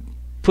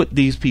put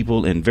these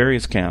people in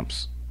various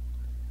camps,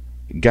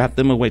 got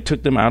them away,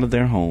 took them out of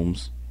their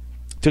homes,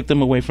 took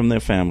them away from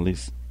their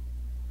families,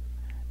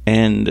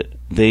 and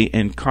they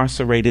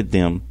incarcerated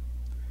them.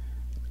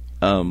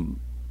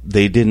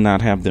 They did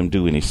not have them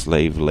do any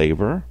slave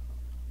labor.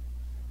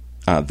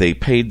 They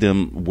paid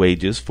them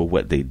wages for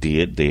what they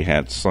did. They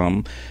had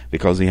some,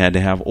 because they had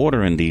to have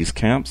order in these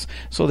camps,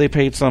 so they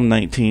paid some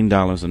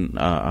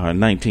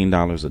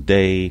 $19 a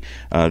day,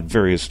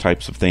 various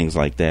types of things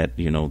like that.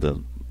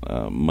 The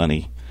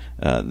money.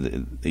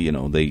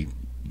 They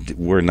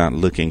were not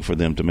looking for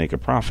them to make a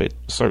profit,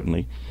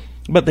 certainly,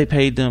 but they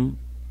paid them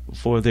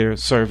for their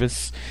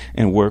service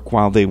and work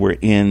while they were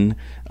in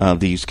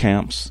these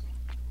camps.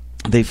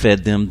 They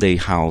fed them, they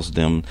housed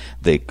them,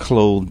 they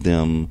clothed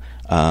them,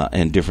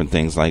 and different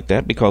things like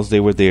that, because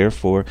they were there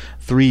for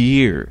 3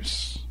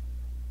 years.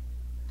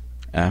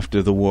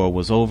 After the war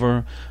was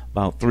over,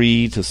 about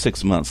 3 to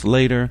 6 months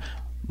later,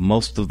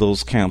 most of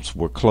those camps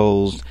were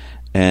closed,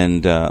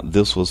 and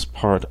this was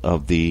part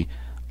of the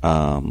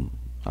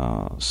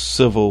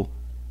civil,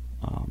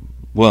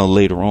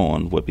 later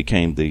on, what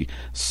became the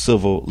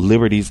Civil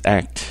Liberties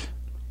Act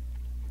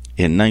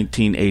in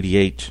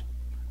 1988.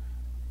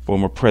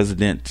 Former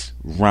President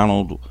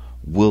Ronald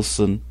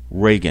Wilson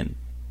Reagan,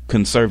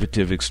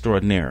 conservative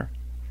extraordinaire,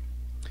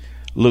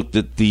 looked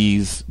at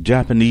these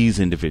Japanese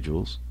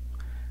individuals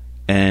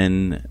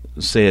and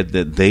said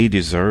that they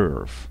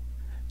deserve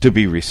to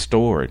be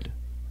restored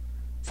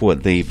for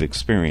what they've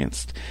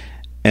experienced.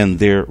 And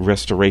their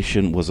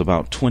restoration was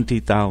about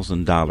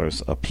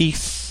 $20,000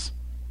 apiece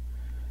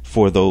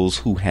for those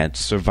who had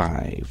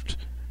survived,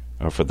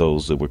 or for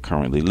those that were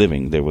currently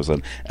living. There was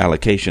an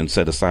allocation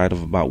set aside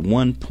of about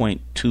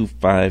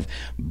 $1.25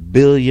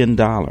 billion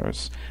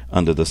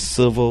under the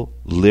Civil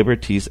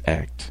Liberties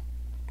Act.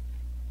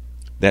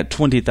 That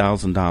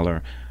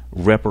 $20,000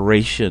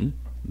 reparation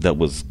that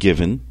was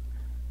given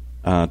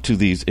to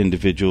these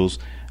individuals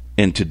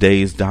in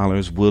today's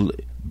dollars will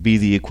be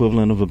the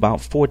equivalent of about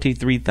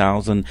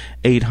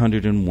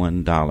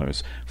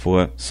 $43,801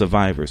 for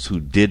survivors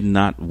who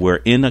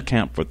were in a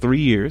camp for 3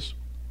 years,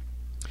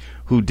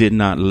 who did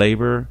not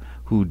labor,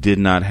 who did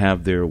not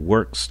have their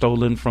work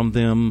stolen from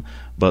them,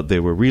 but they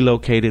were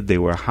relocated, they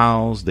were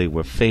housed, they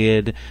were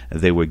fed,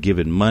 they were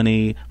given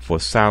money for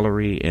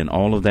salary and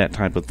all of that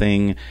type of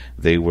thing.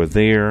 They were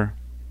there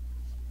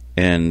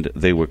and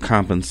they were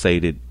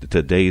compensated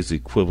today's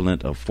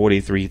equivalent of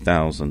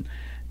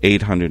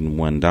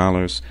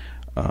 $43,801,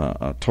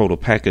 a total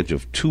package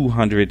of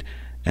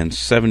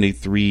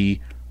 $273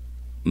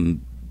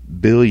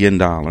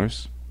 billion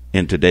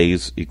in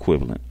today's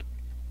equivalent.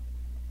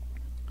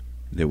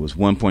 There was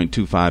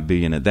 $1.25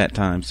 billion at that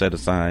time set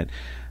aside,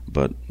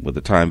 but with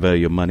the time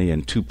value of money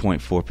and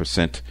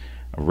 2.4%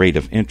 rate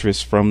of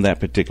interest from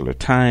that particular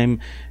time,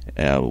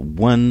 of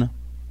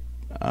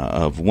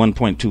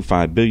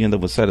 $1.25 billion that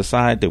was set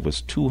aside, there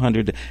was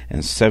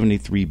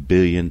 $273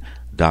 billion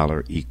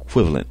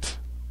equivalent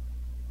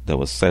that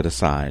was set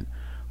aside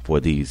for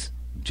these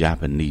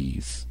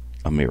Japanese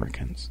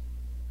Americans.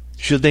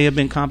 Should they have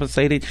been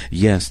compensated?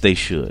 Yes, they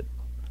should.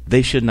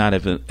 They should not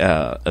have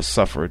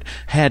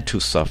had to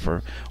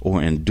suffer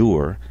or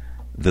endure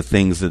the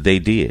things that they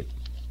did.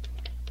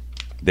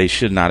 They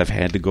should not have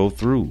had to go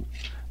through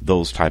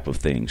those type of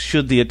things.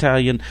 Should the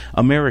Italian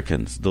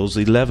Americans, those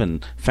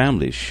 11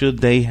 families, should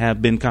they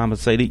have been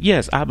compensated?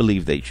 Yes, I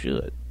believe they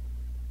should.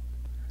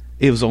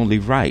 It was only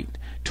right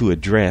to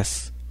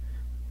address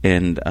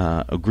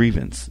a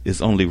grievance.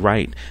 It's only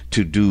right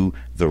to do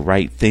the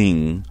right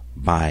thing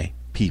by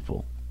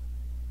people.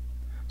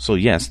 So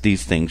yes,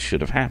 these things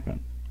should have happened.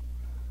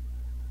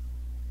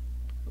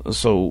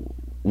 So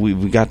we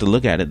got to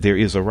look at it. There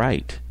is a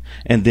right,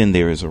 and then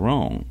there is a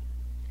wrong.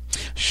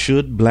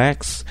 Should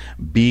blacks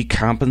be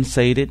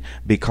compensated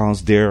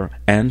because their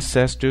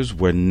ancestors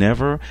were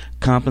never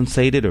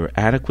compensated or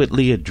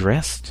adequately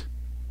addressed?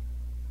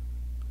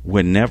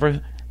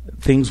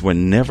 Things were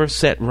never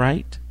set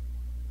right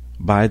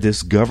by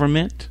this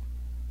government?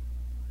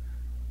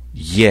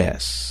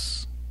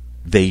 Yes,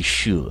 they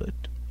should.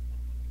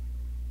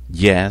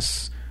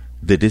 Yes,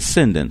 the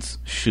descendants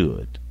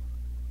should.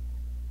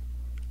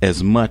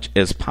 As much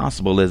as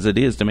possible as it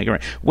is to make it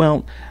right.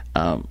 Well,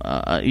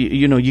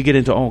 you get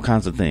into all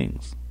kinds of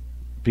things.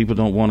 People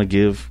don't want to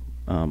give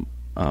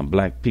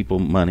black people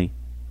money,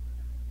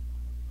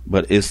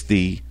 but it's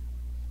the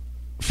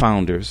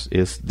founders,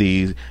 it's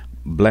the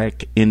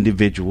black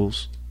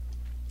individuals,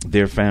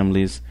 their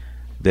families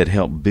that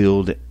help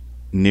build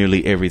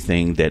nearly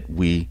everything that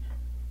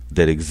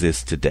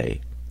exists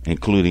today,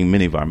 including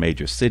many of our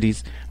major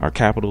cities, our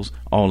capitals,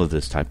 all of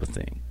this type of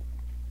thing.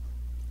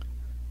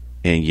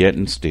 And yet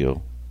and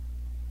still,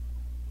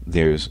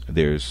 there's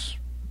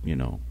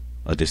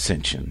a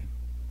dissension.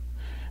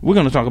 We're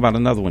going to talk about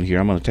another one here.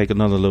 I'm going to take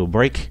another little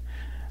break.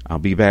 I'll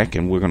be back,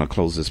 and we're going to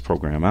close this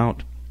program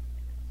out.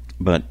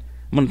 But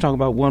I'm going to talk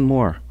about one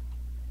more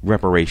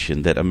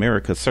reparation that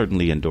America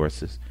certainly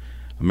endorses.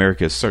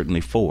 America is certainly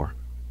for.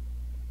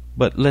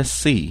 But let's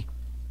see,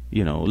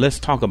 let's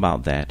talk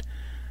about that,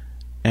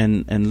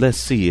 and let's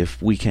see if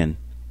we can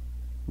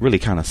really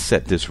kind of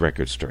set this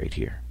record straight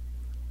here.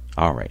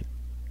 All right.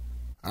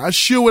 I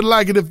sure would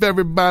like it if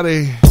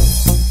everybody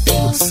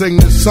would sing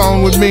this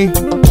song with me.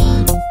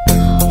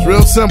 It's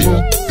real simple.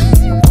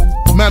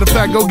 Matter of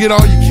fact, go get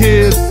all your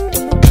kids.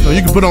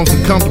 You can put on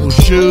some comfortable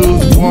shoes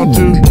if you want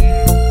to.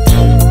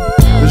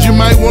 Because you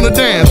might want to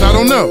dance, I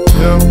don't know.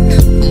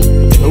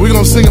 But we're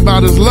going to sing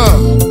about his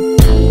love.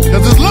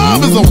 Because his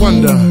love is a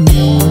wonder.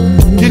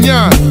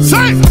 Kenyon,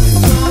 sing!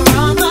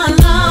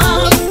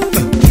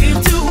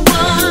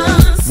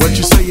 What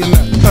you saying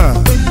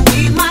now?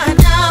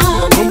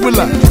 When we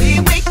lie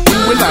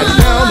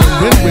down and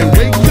when we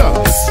wake up,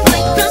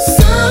 like the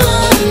sun,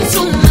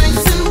 so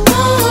nice and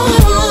warm.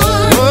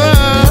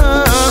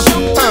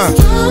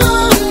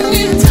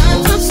 In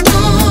times of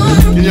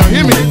storm. Can y'all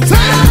hear me?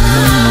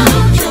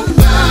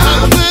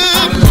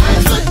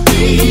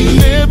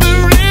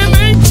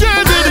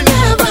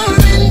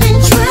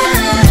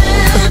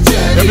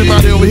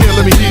 Everybody over here,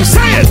 let me hear you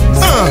say it.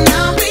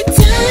 Now we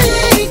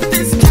take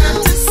this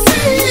time to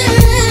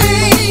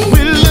say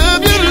we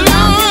love you,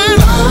 Lord.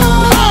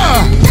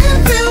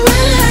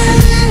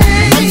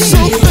 everywhere. I'm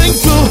so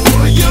thankful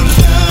for your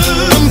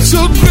love. I'm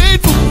so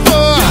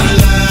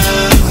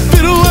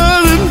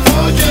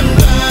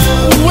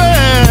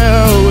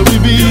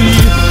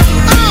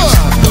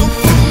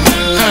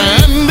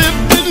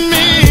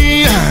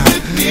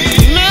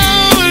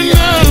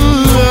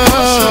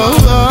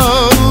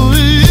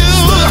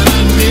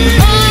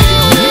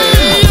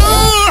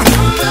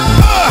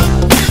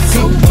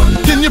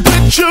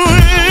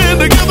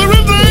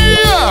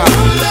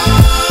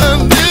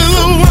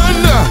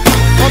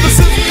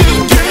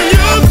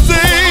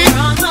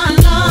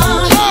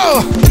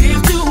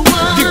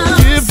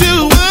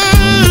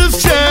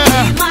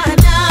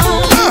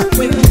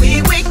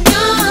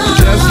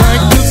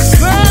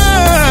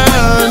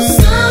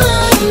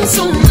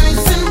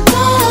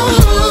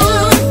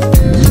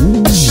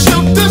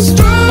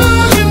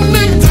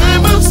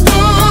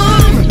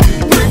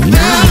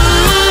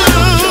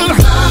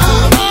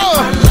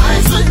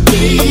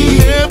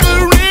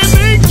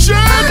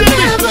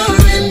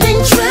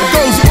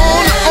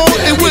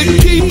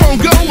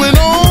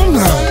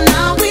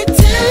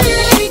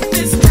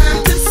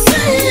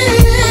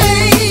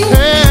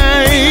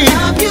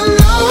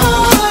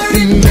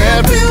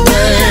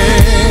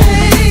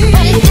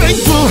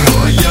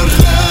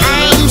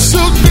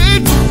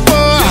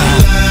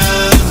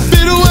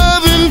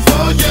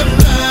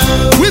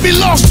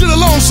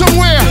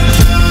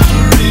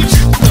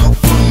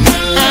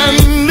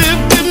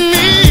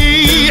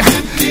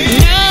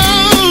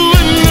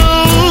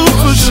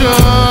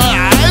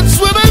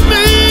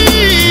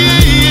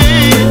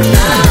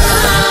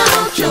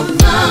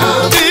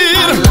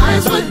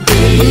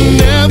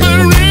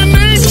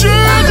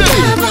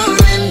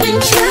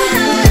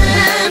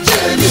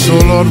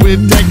we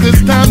take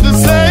this time to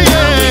say,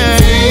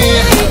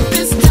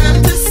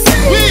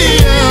 we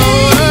are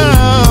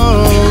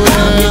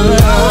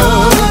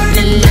Lord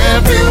in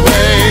every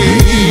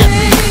way.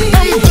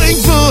 I'm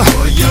thankful.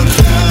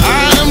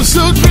 I am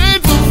so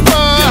grateful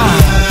for.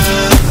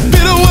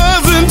 If it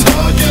wasn't,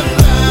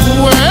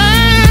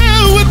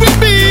 where would we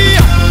be?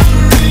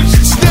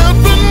 Step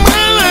in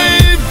my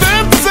life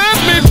and set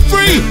me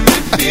free.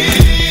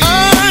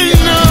 I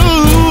know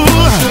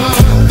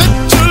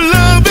that your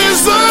love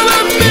is all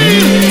I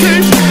need. Your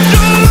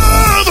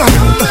love.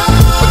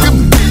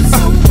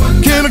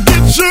 Can I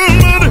get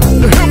somebody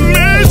to help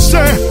me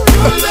say?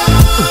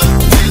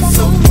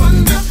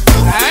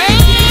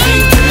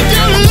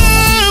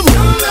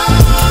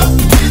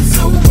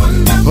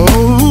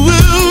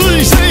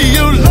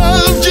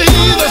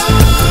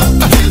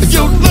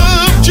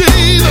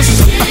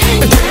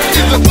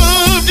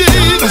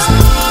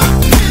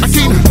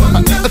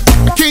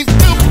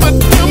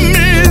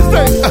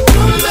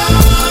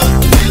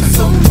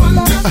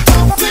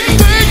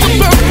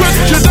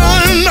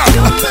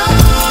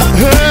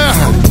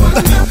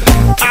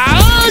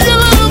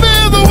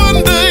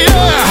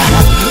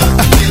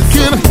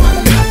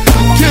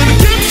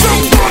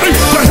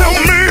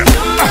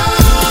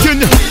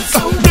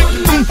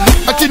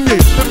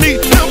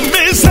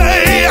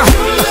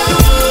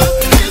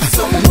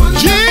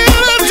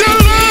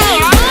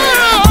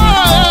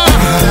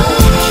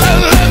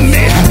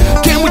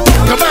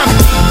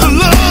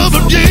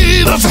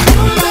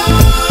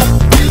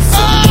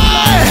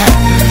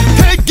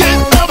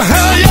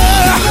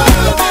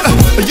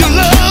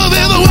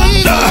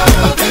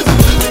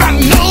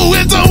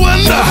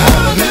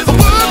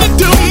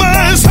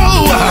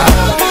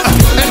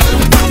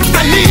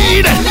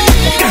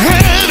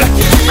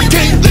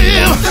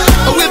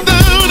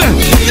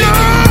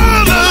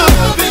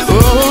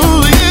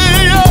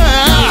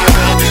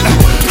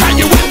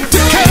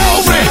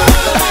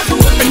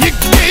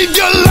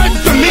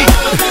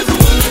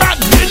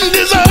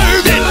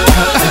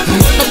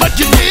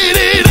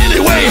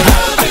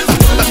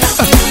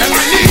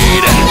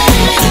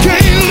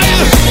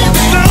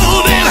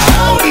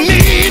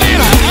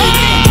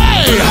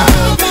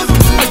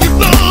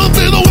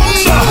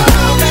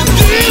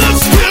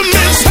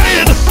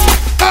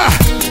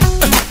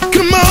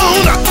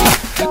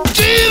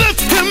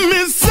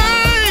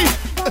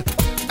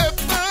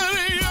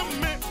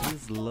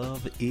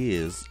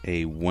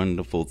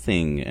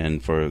 Thing.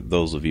 And for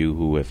those of you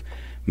who have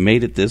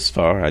made it this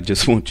far, I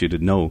just want you to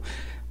know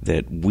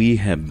that we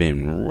have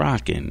been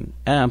rocking,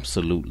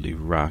 absolutely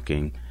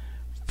rocking,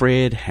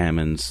 Fred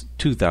Hammond's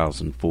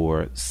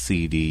 2004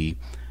 CD,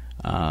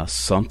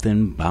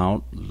 Something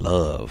About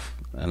Love.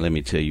 And let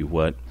me tell you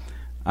what,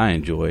 I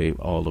enjoy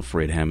all of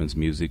Fred Hammond's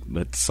music,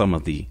 but some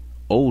of the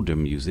older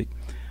music,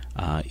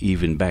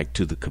 even back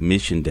to the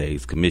Commission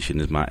days.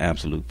 Commission is my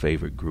absolute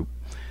favorite group,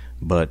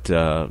 but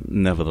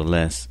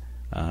nevertheless,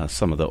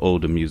 some of the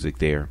older music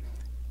there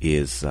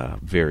is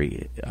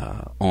very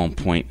on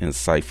point,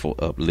 insightful,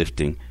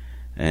 uplifting,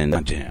 and a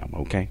jam,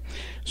 okay?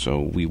 So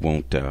we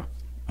won't,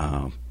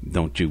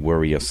 don't you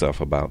worry yourself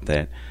about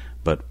that,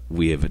 but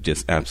we have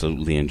just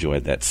absolutely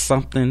enjoyed that.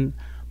 Something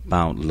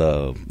About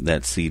Love.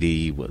 That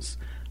CD was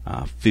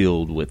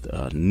filled with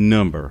a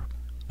number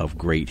of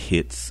great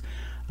hits,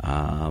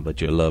 but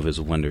Your Love is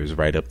a Wonder is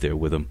right up there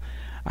with them.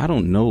 I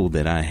don't know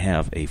that I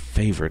have a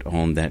favorite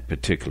on that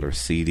particular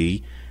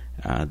CD.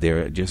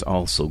 They're just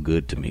all so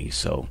good to me.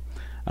 So,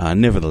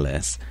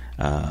 nevertheless,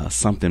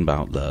 Something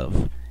About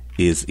Love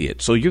is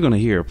it. So you're going to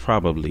hear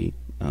probably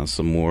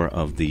some more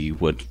of the,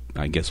 what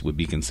I guess would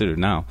be considered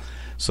now,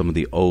 some of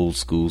the old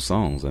school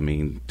songs. I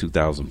mean,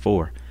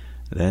 2004,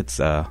 that's,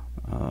 going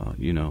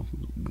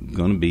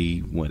to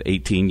be,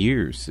 18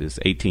 years. It's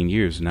 18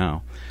 years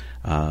now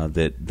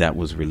that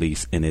was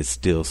released, and it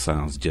still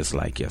sounds just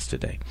like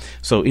yesterday.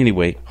 So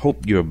anyway,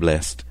 hope you're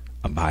blessed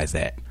by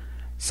that.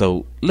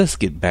 So let's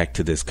get back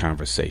to this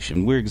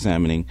conversation. We're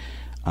examining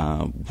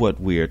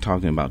what we are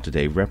talking about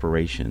today,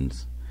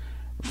 reparations,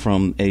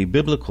 from a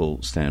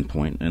biblical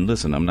standpoint. And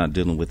listen, I'm not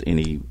dealing with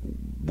any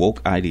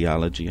woke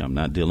ideology. I'm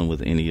not dealing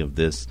with any of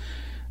this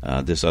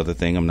other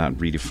thing. I'm not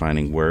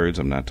redefining words.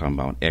 I'm not talking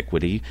about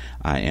equity.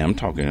 I am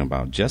talking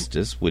about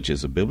justice, which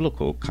is a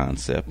biblical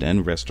concept,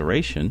 and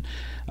restoration,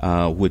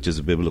 which is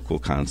a biblical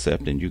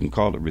concept. And you can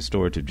call it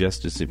restorative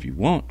justice if you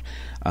want.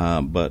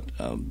 But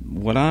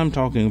what I'm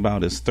talking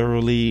about is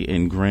thoroughly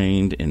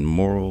ingrained in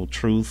moral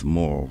truth,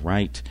 moral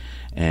right,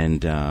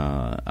 and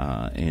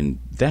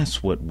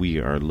that's what we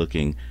are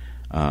looking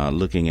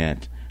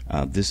at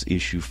this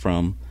issue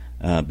from,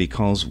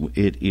 because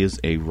it is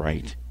a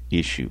right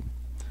issue.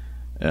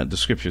 The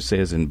scripture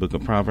says in the book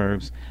of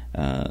Proverbs,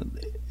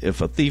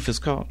 if a thief is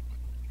caught,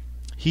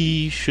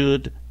 he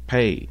should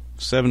pay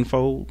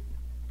sevenfold,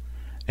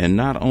 and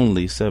not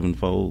only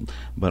sevenfold,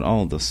 but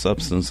all the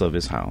substance of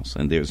his house.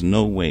 And there's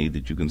no way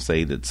that you can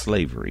say that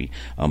slavery,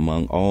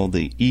 among all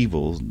the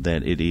evils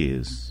that it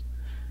is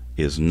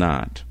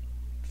not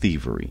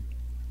thievery.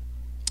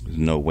 There's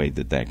no way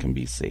that can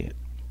be said.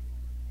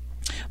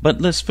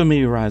 But let's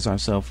familiarize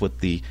ourselves with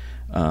the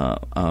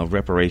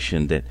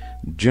reparation that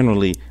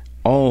generally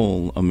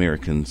all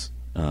Americans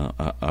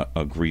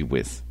agree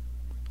with.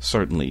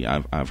 Certainly,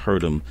 I've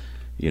heard them,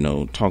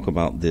 talk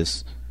about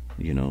this,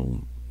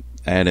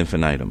 ad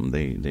infinitum.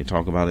 They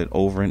talk about it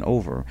over and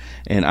over,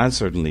 and I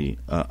certainly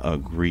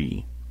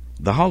agree.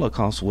 The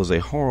Holocaust was a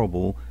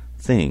horrible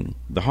thing.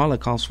 The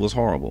Holocaust was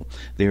horrible.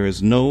 There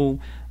is no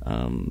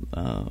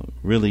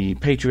really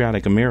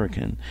patriotic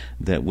American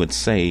that would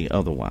say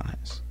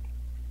otherwise.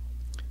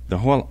 The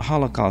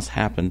Holocaust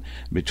happened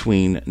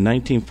between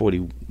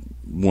 1941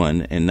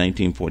 and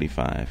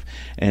 1945,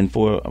 and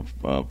for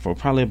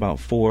probably about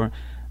 4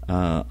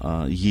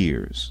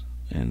 years,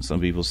 and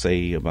some people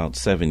say about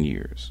 7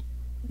 years,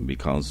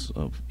 because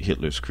of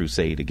Hitler's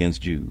crusade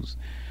against Jews.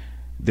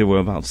 There were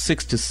about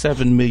 6 to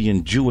 7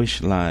 million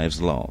Jewish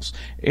lives lost.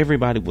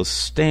 Everybody will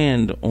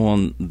stand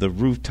on the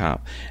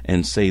rooftop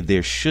and say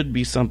there should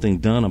be something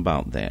done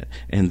about that,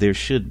 and there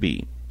should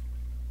be.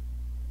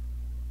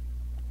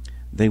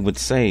 They would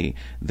say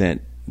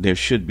that there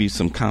should be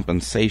some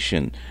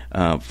compensation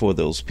for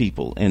those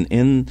people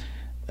and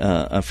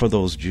for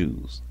those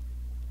Jews.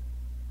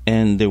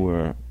 And there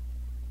were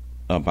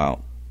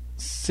about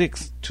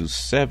 6 to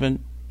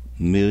 7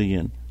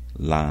 million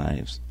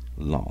lives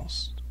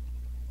lost.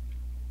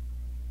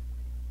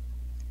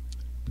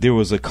 There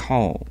was a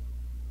call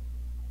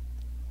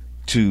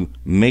to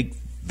make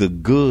the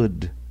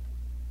good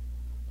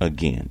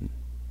again.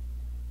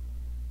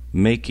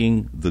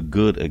 Making the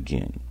good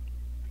again.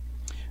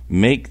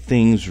 Make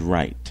things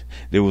right.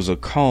 There was a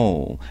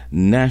call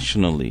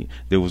nationally.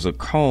 There was a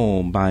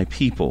call by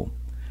people.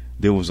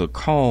 There was a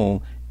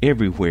call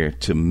everywhere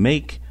to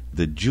make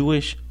the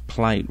Jewish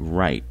plight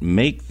right.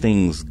 Make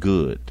things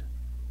good.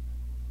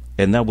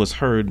 And that was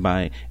heard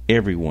by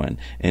everyone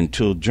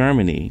until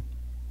Germany,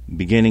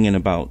 beginning in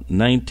about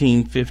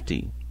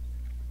 1950,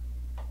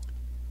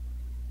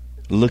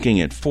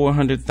 looking at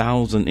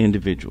 400,000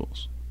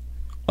 individuals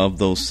of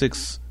those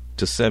 6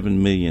 to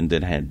 7 million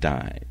that had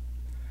died.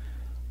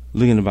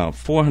 Looking at about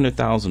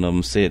 400,000 of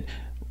them said,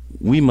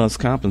 we must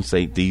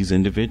compensate these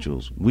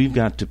individuals. We've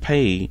got to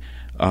pay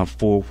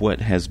for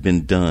what has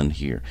been done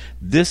here.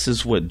 This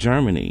is what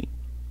Germany,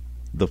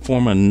 the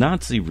former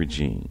Nazi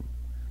regime,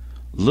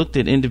 looked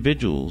at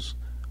individuals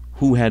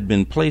who had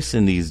been placed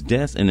in these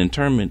death and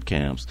internment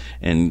camps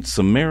and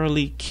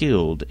summarily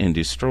killed and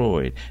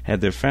destroyed,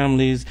 had their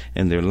families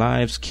and their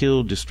lives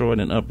killed, destroyed,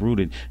 and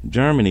uprooted.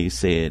 Germany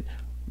said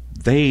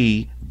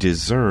they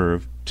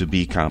deserve to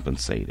be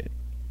compensated.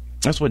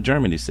 That's what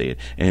Germany said,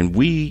 and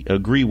we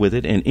agree with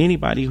it. And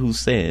anybody who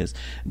says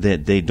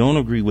that they don't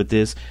agree with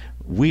this,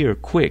 we are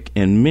quick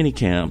in many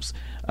camps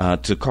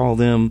to call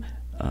them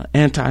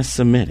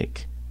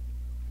anti-Semitic.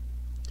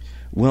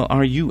 Well,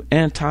 are you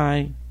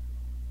anti-black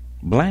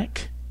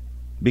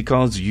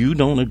because you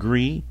don't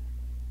agree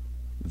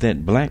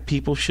that black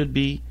people should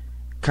be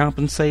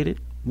compensated?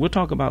 We'll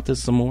talk about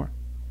this some more.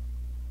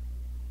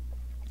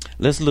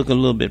 Let's look a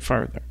little bit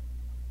further.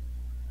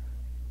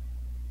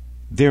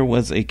 There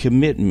was a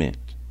commitment,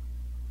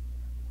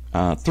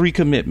 3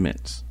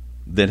 commitments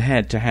that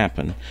had to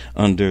happen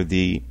under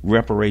the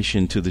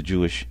reparation to the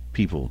Jewish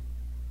people.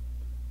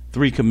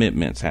 3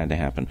 commitments had to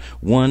happen.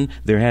 1,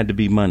 there had to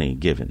be money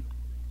given.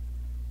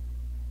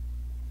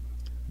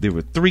 There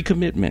were 3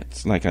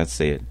 commitments, like I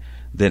said,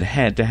 that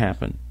had to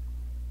happen.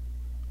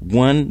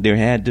 1, there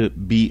had to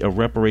be a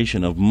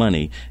reparation of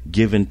money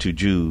given to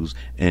Jews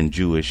and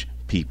Jewish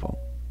people.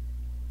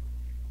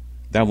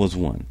 That was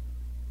 1.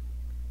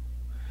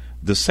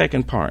 The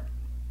second part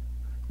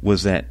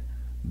was that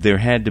there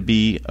had to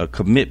be a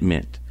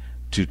commitment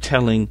to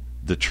telling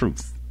the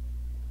truth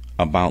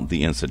about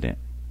the incident.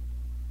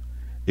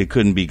 It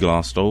couldn't be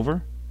glossed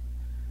over.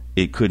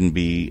 It couldn't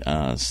be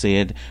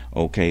said,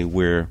 okay,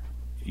 we're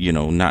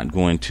not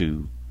going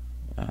to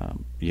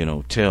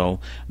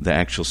tell the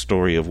actual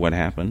story of what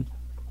happened.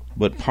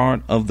 But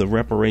part of the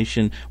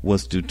reparation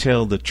was to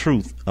tell the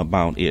truth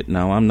about it.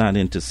 Now, I'm not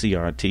into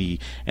CRT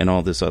and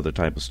all this other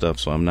type of stuff,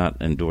 so I'm not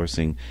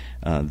endorsing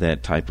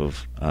that type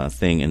of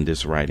thing in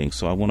this writing.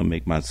 So I want to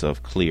make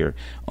myself clear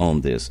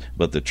on this.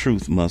 But the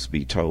truth must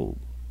be told.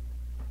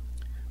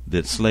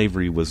 That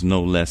slavery was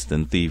no less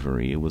than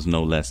thievery. It was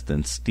no less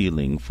than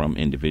stealing from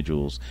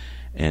individuals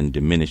and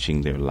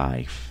diminishing their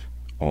life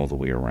all the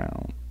way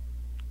around.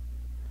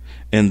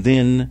 And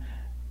then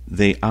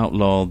they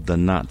outlawed the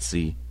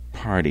Nazi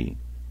Party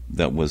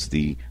that was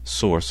the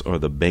source or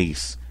the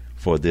base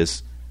for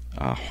this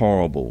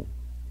horrible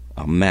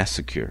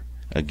massacre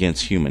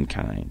against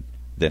humankind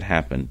that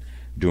happened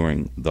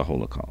during the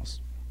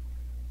Holocaust.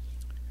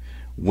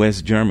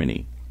 West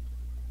Germany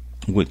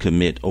would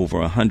commit over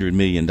 $100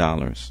 million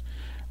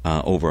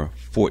over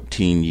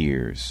 14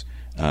 years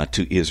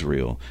to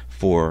Israel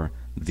for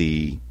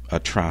the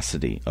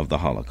atrocity of the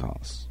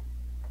Holocaust.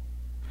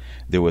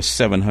 There was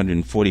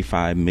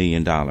 $745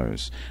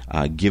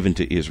 million given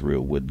to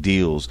Israel with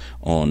deals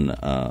on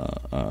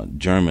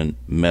German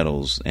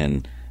metals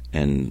and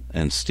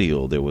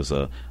steel. There was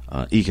a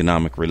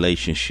economic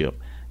relationship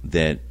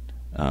that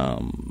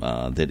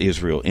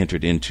Israel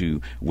entered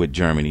into with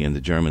Germany, and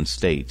the German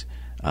state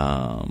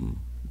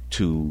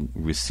to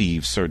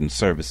receive certain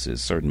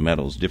services, certain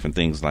medals, different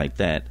things like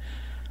that.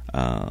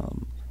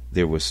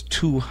 There was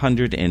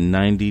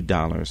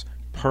 $290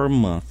 per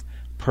month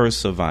per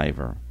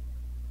survivor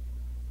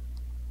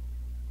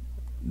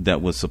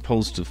that was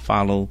supposed to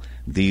follow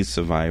these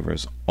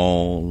survivors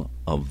all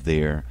of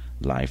their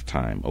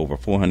lifetime. Over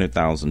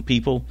 400,000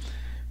 people,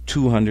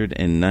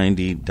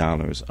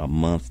 $290 a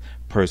month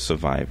per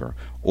survivor,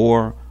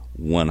 or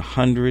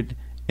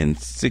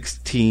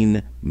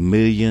 $116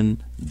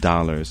 million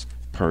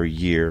per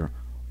year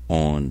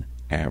on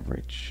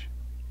average.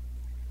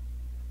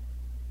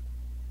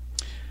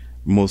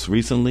 Most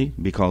recently,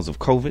 because of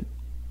COVID,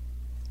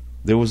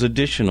 there was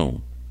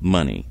additional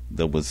money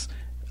that was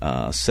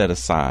set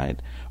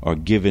aside or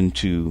given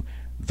to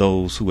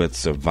those who had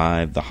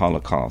survived the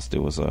Holocaust.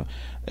 There was a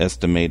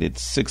estimated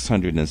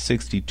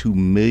 $662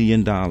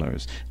 million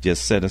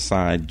just set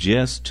aside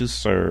just to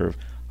serve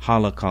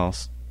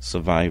Holocaust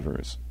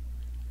survivors,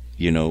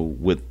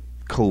 with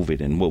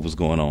COVID and what was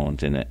going on,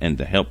 and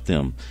to help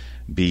them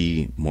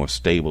be more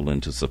stable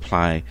and to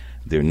supply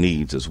their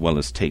needs as well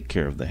as take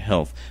care of the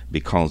health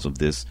because of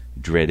this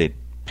dreaded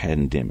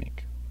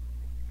pandemic.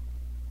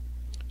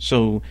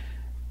 So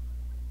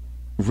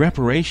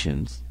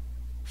reparations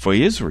for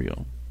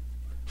Israel,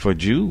 for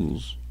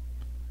Jews,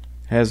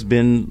 has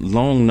been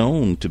long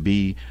known to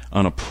be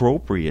an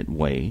appropriate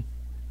way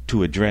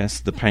to address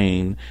the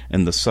pain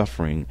and the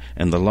suffering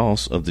and the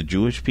loss of the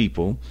Jewish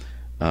people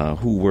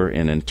who were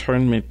in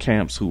internment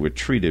camps, who were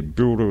treated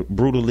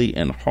brutally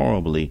and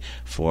horribly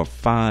for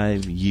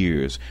 5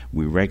 years.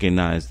 We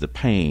recognize the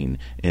pain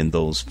in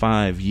those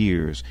 5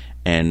 years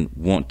and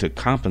want to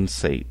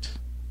compensate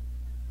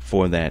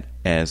for that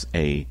as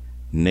a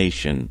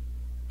nation,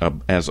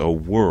 as a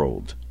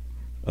world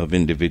of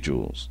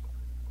individuals.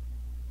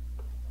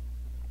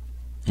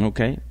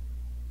 Okay?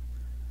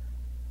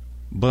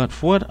 But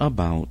what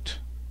about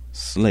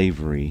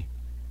slavery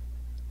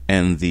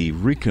and the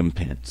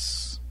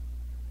recompense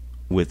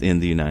within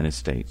the United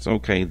States?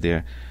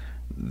 Okay,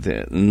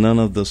 none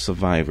of the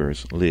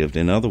survivors lived.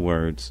 In other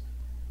words,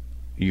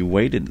 you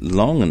waited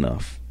long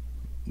enough.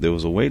 There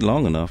was a wait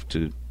long enough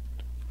to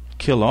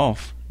kill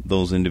off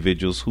those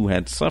individuals who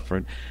had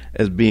suffered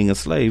as being a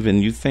slave,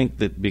 and you think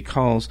that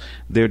because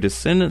their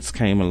descendants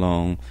came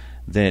along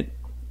that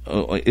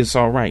it's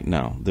all right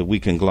now, that we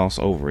can gloss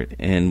over it,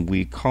 and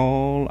we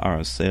call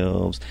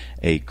ourselves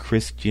a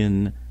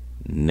Christian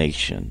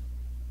nation.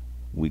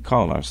 We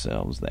call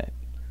ourselves that,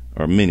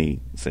 or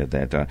many said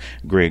that.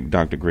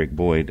 Dr. Greg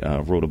Boyd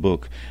wrote a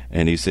book,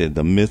 and he said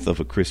the myth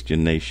of a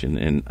Christian nation.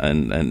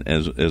 And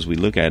as we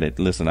look at it,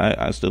 listen,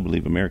 I still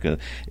believe America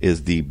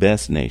is the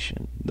best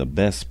nation, the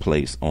best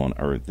place on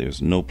earth.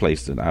 There's no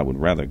place that I would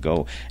rather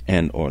go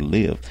and or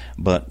live.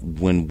 But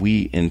when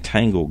we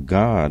entangle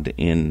God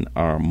in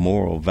our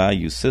moral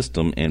value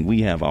system, and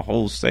we have a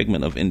whole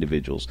segment of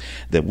individuals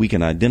that we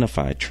can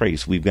identify,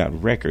 trace, we've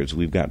got records,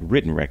 we've got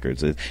written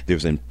records,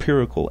 there's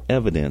empirical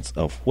evidence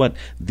of what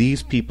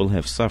these people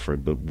have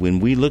suffered. But when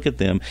we look at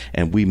them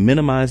and we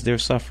minimize their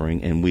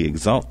suffering and we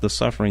exalt the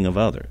suffering of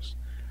others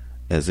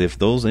as if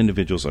those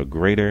individuals are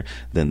greater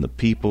than the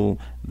people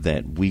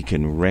that we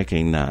can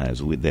recognize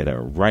that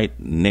are right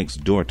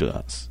next door to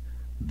us,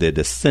 their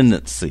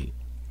descendancy,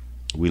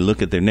 we look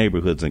at their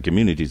neighborhoods and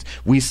communities,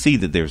 we see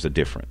that there's a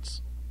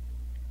difference.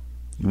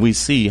 We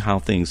see how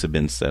things have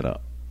been set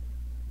up.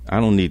 I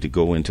don't need to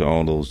go into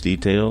all those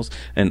details.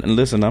 And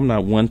listen, I'm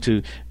not one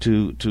to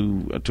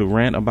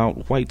rant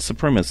about white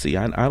supremacy.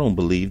 I don't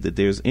believe that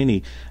there's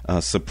any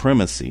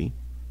supremacy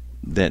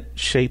that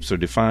shapes or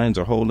defines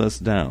or holds us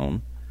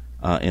down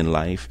in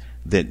life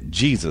that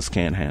Jesus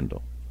can't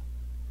handle.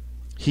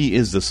 He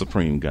is the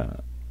supreme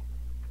God.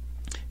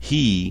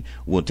 He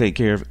will take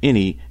care of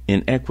any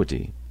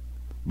inequity.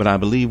 But I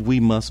believe we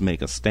must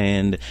make a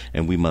stand,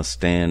 and we must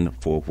stand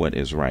for what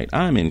is right.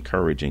 I'm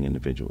encouraging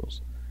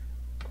individuals.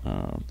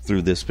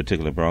 Through this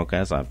particular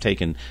broadcast, I've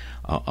taken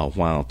a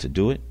while to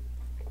do it,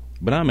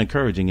 but I'm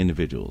encouraging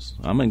individuals.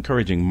 I'm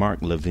encouraging Mark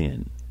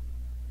Levin.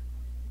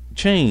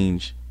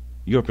 Change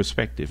your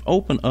perspective.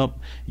 Open up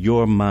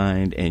your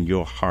mind and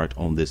your heart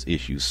on this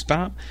issue.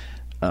 Stop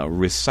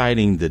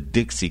reciting the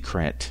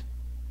Dixiecrat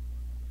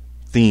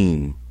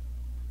theme.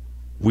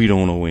 We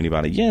don't owe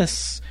anybody.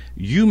 Yes,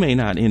 you may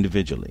not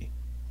individually.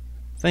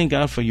 Thank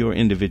God for your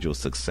individual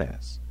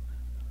success.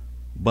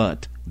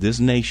 But this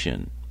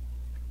nation,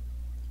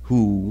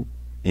 who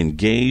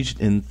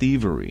engaged in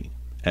thievery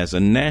as a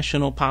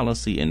national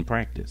policy and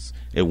practice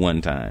at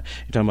one time.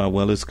 You're talking about,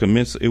 well,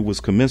 it was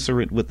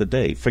commensurate with the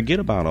day. Forget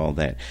about all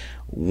that.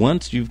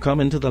 Once you've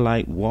come into the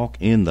light, walk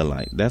in the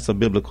light. That's a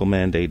biblical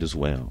mandate as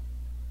well.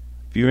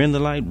 If you're in the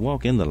light,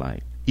 walk in the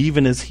light,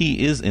 even as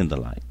he is in the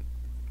light.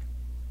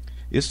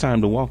 It's time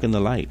to walk in the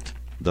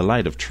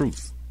light of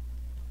truth,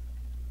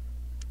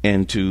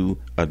 and to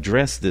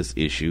address this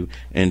issue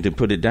and to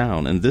put it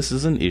down. And this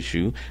is an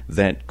issue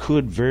that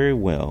could very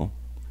well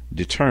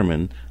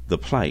determine the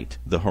plight,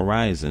 the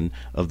horizon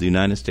of the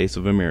United States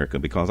of America,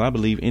 because I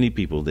believe any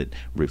people that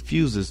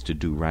refuses to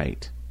do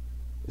right,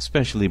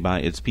 especially by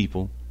its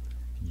people,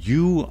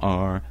 you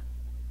are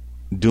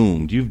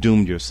doomed. You've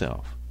doomed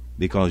yourself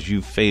because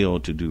you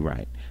failed to do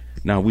right.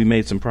 Now, we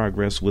made some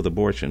progress with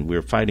abortion.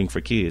 We're fighting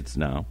for kids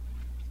now.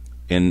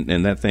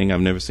 And that thing, I've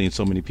never seen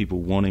so many people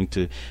wanting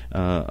to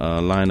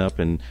line up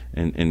and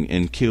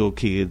kill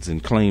kids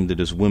and claim that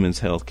it's women's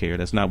health care.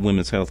 That's not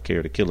women's health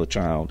care to kill a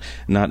child,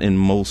 not in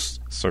most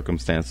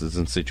circumstances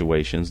and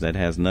situations. That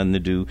has nothing to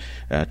do,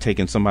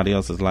 taking somebody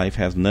else's life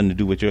has nothing to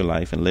do with your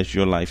life unless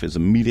your life is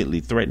immediately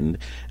threatened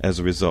as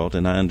a result.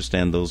 And I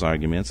understand those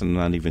arguments, and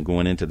I'm not even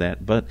going into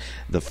that. But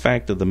the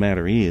fact of the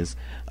matter is,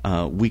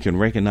 we can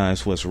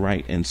recognize what's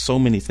right in so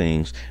many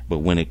things, but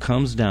when it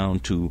comes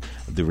down to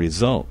the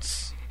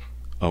results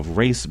of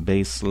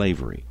race-based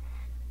slavery,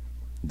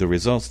 the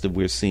results that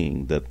we're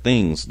seeing, the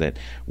things that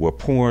were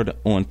poured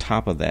on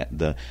top of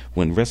that,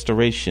 when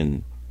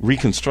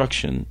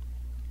reconstruction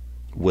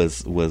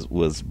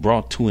was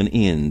brought to an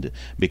end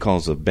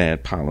because of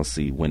bad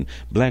policy, when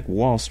Black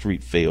Wall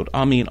Street failed.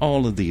 I mean,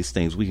 all of these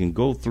things, we can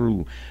go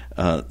through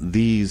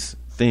these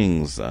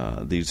things,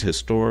 these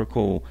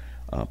historical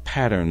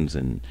patterns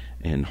and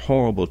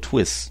horrible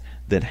twists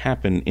that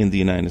happen in the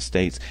United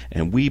States,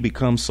 and we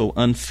become so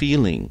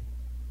unfeeling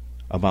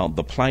about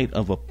the plight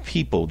of a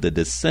people, the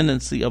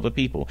descendancy of a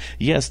people.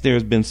 Yes,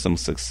 there's been some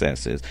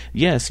successes.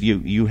 Yes,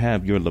 you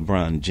have your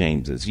LeBron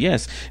Jameses.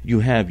 Yes, you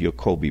have your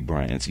Kobe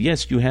Bryants.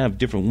 Yes, you have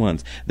different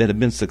ones that have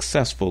been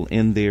successful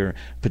in their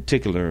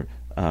particular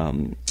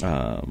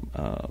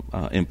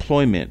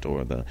employment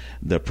or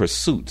the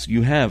pursuits.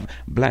 You have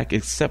black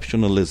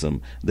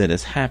exceptionalism that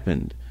has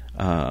happened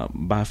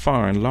by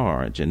far and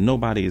large, and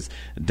nobody is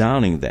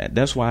downing that.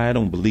 That's why I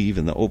don't believe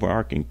in the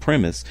overarching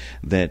premise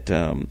that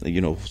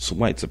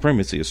white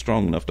supremacy is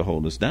strong enough to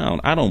hold us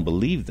down. I don't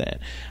believe that.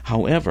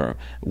 However,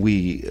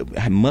 we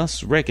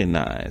must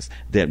recognize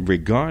that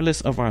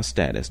regardless of our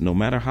status, no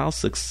matter how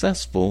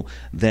successful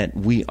that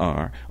we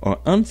are or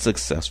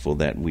unsuccessful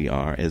that we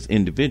are as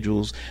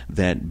individuals,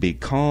 that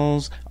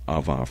because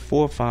of our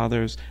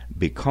forefathers,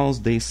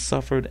 because they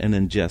suffered an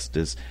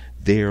injustice,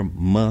 there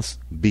must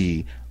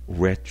be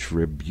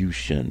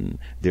retribution.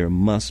 There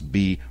must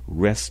be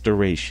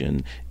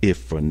restoration, if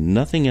for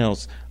nothing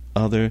else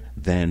other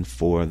than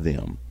for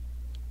them.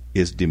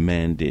 Is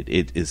demanded.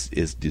 It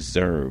is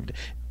deserved.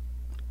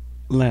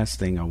 Last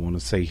thing I want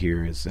to say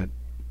here is that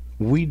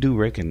we do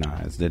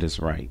recognize that it's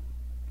right.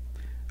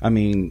 I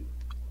mean,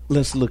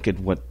 let's look at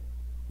what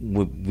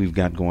we've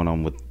got going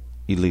on with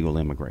illegal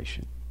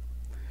immigration.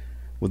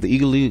 With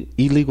the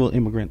illegal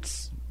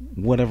immigrants,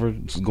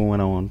 whatever's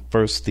going on,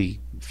 first the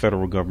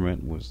federal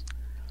government was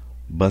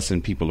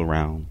bussing people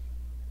around,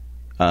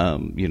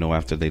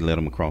 after they let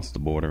them across the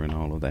border and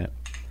all of that.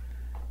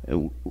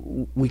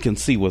 We can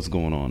see what's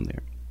going on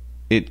there.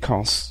 It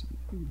costs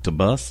to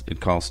bus, it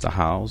costs to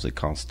house, it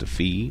costs to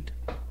feed,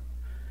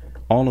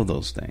 all of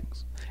those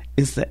things.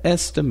 It's the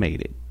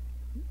estimated,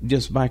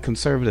 just by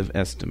conservative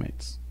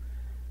estimates,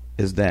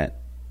 is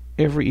that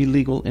every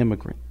illegal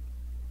immigrant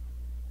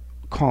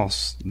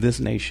costs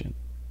this nation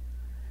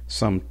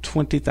some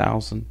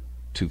 $20,000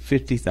 to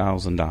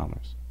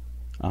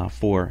 $50,000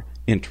 for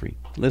entry.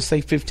 Let's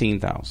say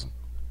 15,000.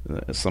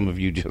 Some of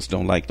you just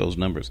don't like those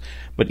numbers,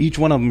 but each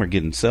one of them are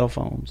getting cell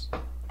phones,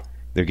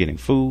 they're getting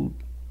food,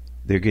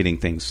 they're getting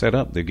things set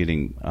up, they're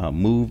getting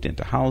moved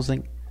into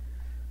housing.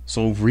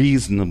 So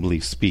reasonably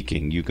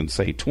speaking, you can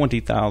say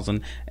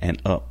 20,000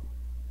 and up,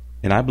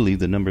 and I believe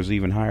the numbers are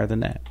even higher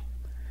than that.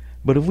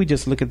 But if we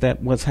just look at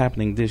that, what's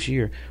happening this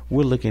year,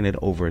 we're looking at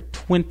over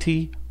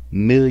 $20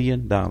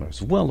 million,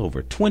 well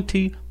over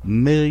 $20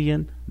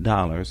 million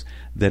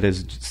that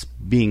is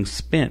being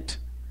spent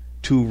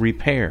to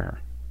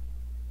repair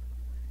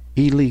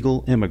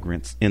illegal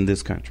immigrants in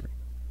this country.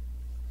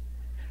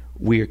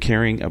 We are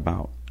caring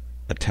about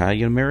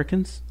Italian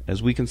Americans,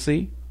 as we can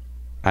see.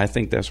 I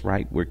think that's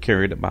right. We're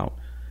caring about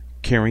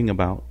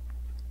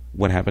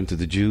what happened to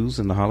the Jews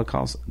in the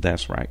Holocaust.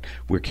 That's right.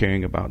 We're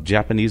caring about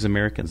Japanese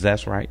Americans.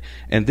 That's right.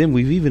 And then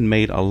we've even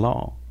made a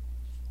law,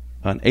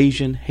 an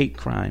Asian hate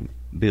crime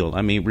bill.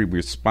 I mean, we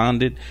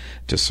responded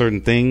to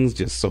certain things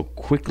just so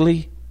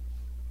quickly.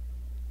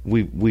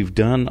 We've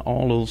done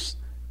all those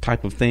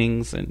type of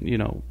things,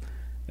 and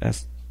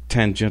that's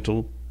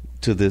tangential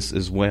to this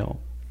as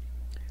well.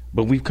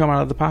 But we've come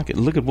out of the pocket.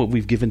 Look at what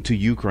we've given to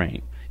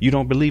Ukraine. You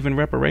don't believe in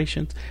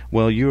reparations?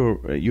 Well,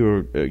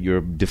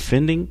 you're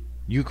defending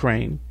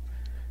Ukraine.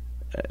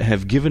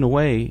 Have given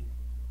away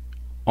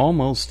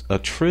almost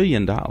 $1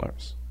 trillion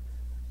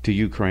to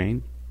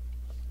Ukraine.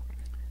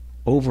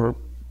 Over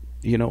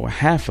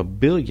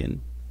 $500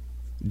 million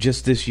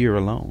just this year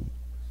alone,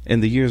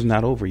 and the year's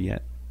not over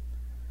yet.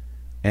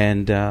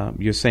 And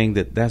you're saying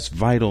that that's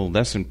vital,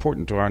 that's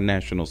important to our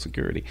national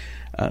security.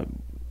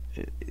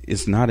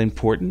 It's not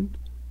important.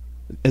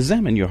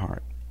 Examine your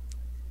heart.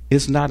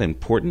 It's not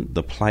important,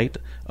 the plight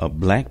of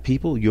black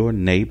people, your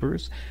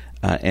neighbors,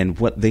 and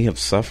what they have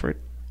suffered.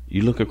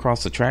 You look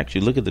across the tracks,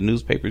 you look at the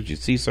newspapers, you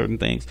see certain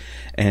things,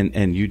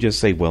 and you just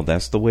say, well,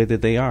 that's the way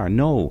that they are.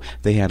 No,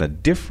 they had a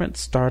different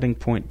starting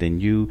point than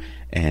you,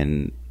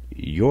 and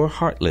your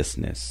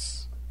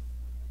heartlessness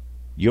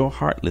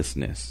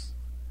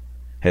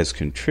has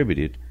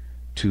contributed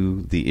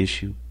to the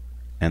issue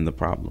and the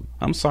problem.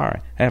 I'm sorry,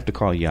 I have to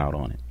call you out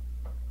on it,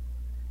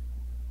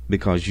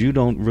 because you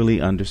don't really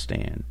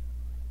understand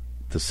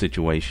the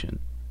situation.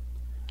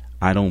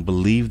 I don't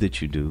believe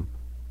that you do.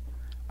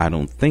 I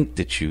don't think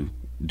that you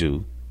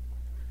do,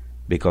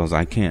 because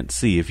I can't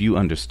see. If you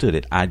understood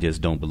it, I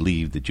just don't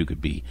believe that you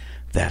could be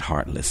that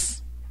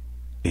heartless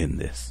in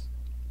this.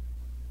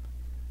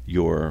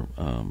 Your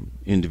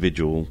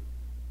individual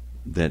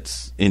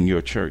that's in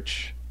your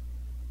church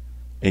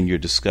and you're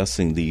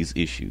discussing these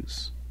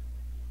issues,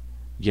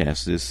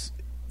 yes,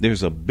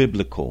 there's a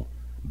biblical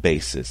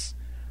basis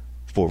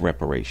for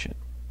reparation.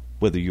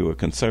 Whether you're a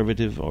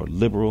conservative or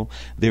liberal,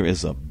 there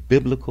is a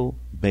biblical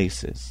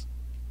basis.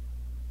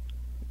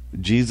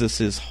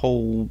 Jesus'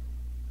 whole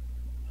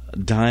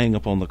dying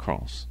upon the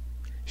cross,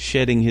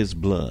 shedding his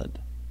blood,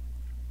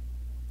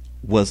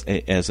 was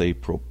as a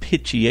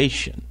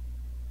propitiation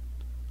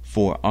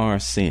for our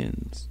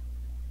sins.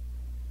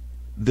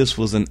 This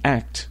was an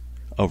act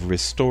of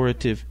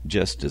restorative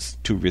justice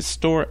to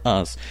restore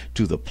us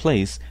to the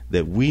place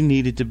that we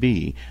needed to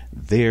be.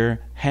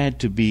 There had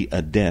to be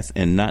a death,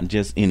 and not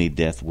just any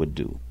death would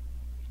do.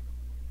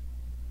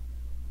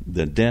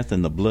 The death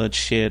and the blood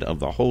shed of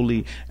the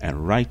holy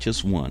and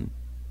righteous one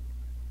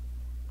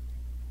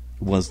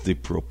was the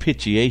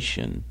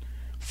propitiation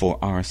for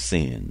our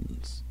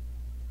sins.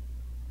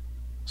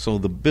 So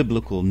the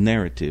biblical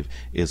narrative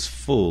is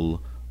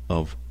full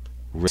of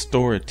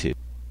restorative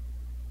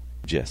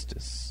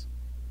justice.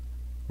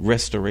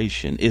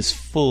 Restoration is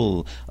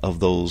full of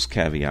those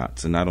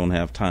caveats, and I don't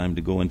have time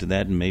to go into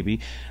that, and maybe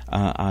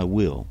I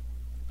will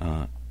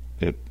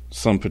at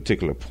some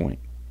particular point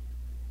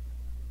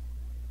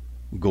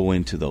go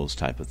into those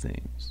type of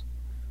things.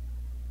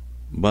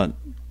 But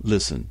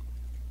listen,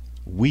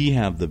 we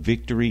have the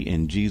victory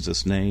in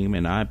Jesus' name,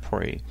 and I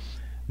pray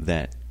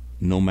that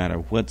no matter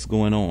what's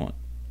going on,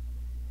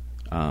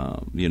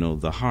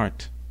 the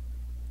heart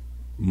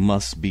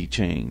must be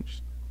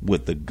changed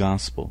with the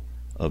gospel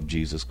of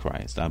Jesus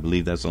Christ. I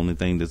believe that's the only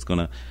thing that's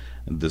gonna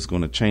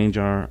change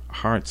our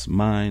hearts,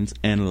 minds,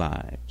 and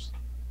lives.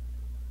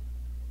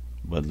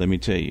 But let me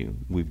tell you,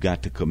 we've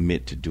got to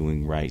commit to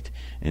doing right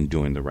and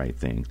doing the right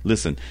thing.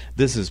 Listen,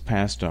 this is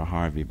Pastor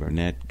Harvey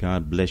Burnett.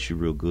 God bless you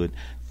real good.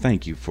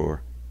 Thank you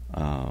for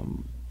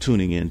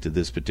tuning in to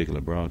this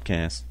particular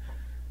broadcast.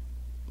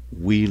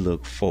 We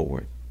look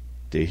forward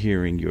to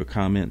hearing your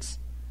comments,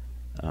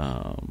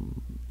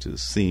 to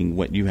seeing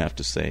what you have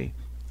to say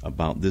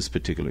about this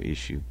particular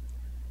issue.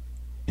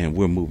 And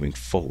we're moving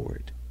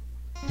forward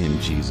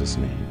in Jesus'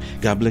 name.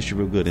 God bless you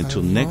real good.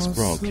 Until next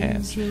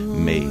broadcast,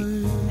 may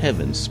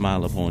heaven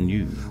smile upon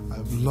you.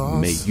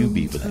 May you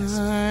be blessed.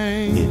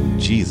 In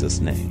Jesus'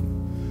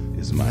 name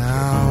is my prayer.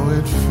 Now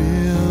it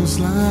feels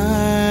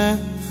like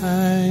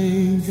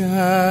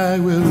I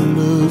will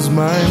lose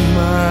my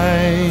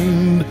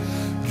mind.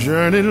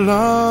 Journeyed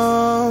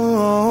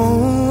long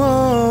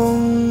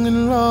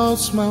and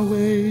lost my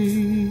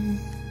way.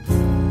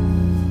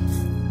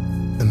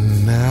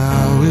 And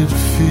now it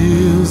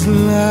feels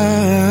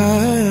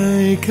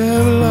like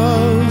I've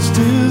lost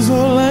is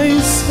all I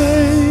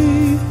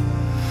say.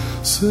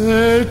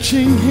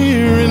 Searching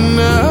here and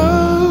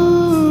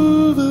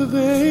over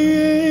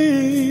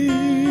there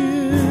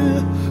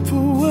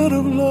for what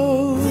I've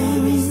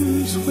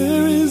lost.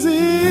 Where is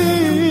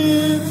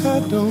it? I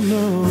don't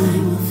know.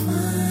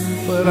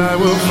 But I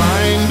will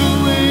find a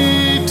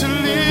way to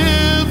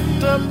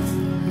lift up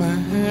my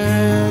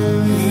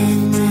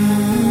hands,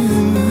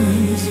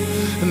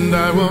 and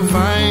I will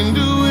find a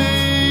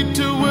way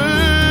to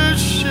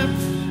worship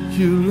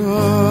you,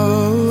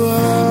 Lord.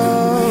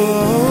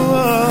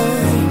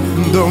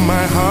 Though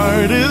my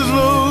heart is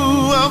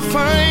low, I'll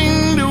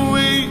find a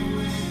way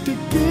to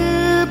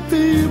give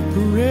you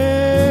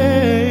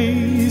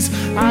praise.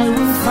 I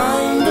will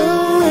find a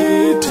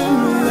way to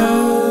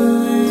love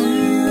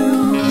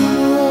you.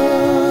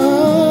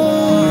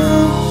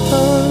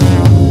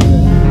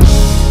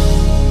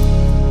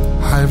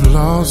 I've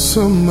lost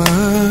so much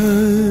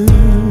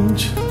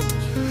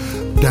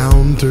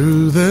down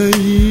through the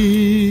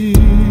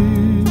years.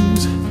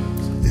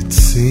 It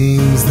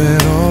seems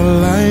that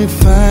all I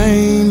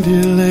find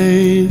here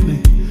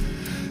lately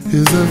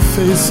is a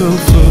face so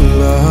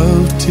full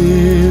of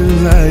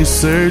tears. I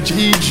search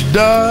each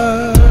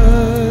dark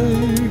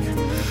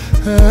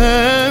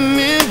and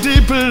empty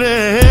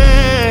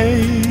place,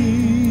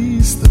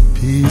 the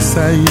peace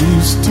I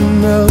used to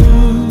know.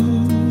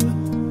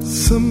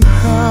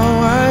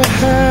 Somehow I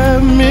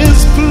have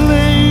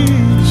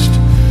misplaced,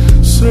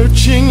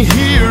 searching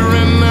here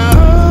and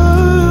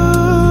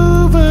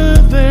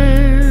over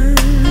there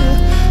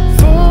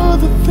for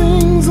the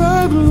things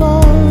I've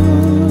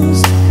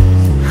lost.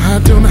 I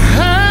don't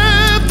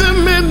have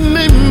them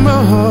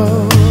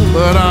anymore,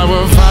 but I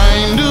will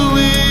find a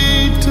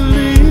way to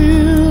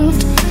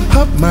lift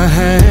up my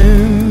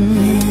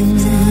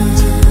hands.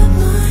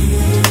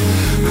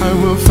 I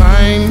will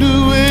find a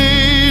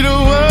way to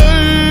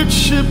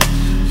worship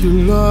you,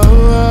 Lord.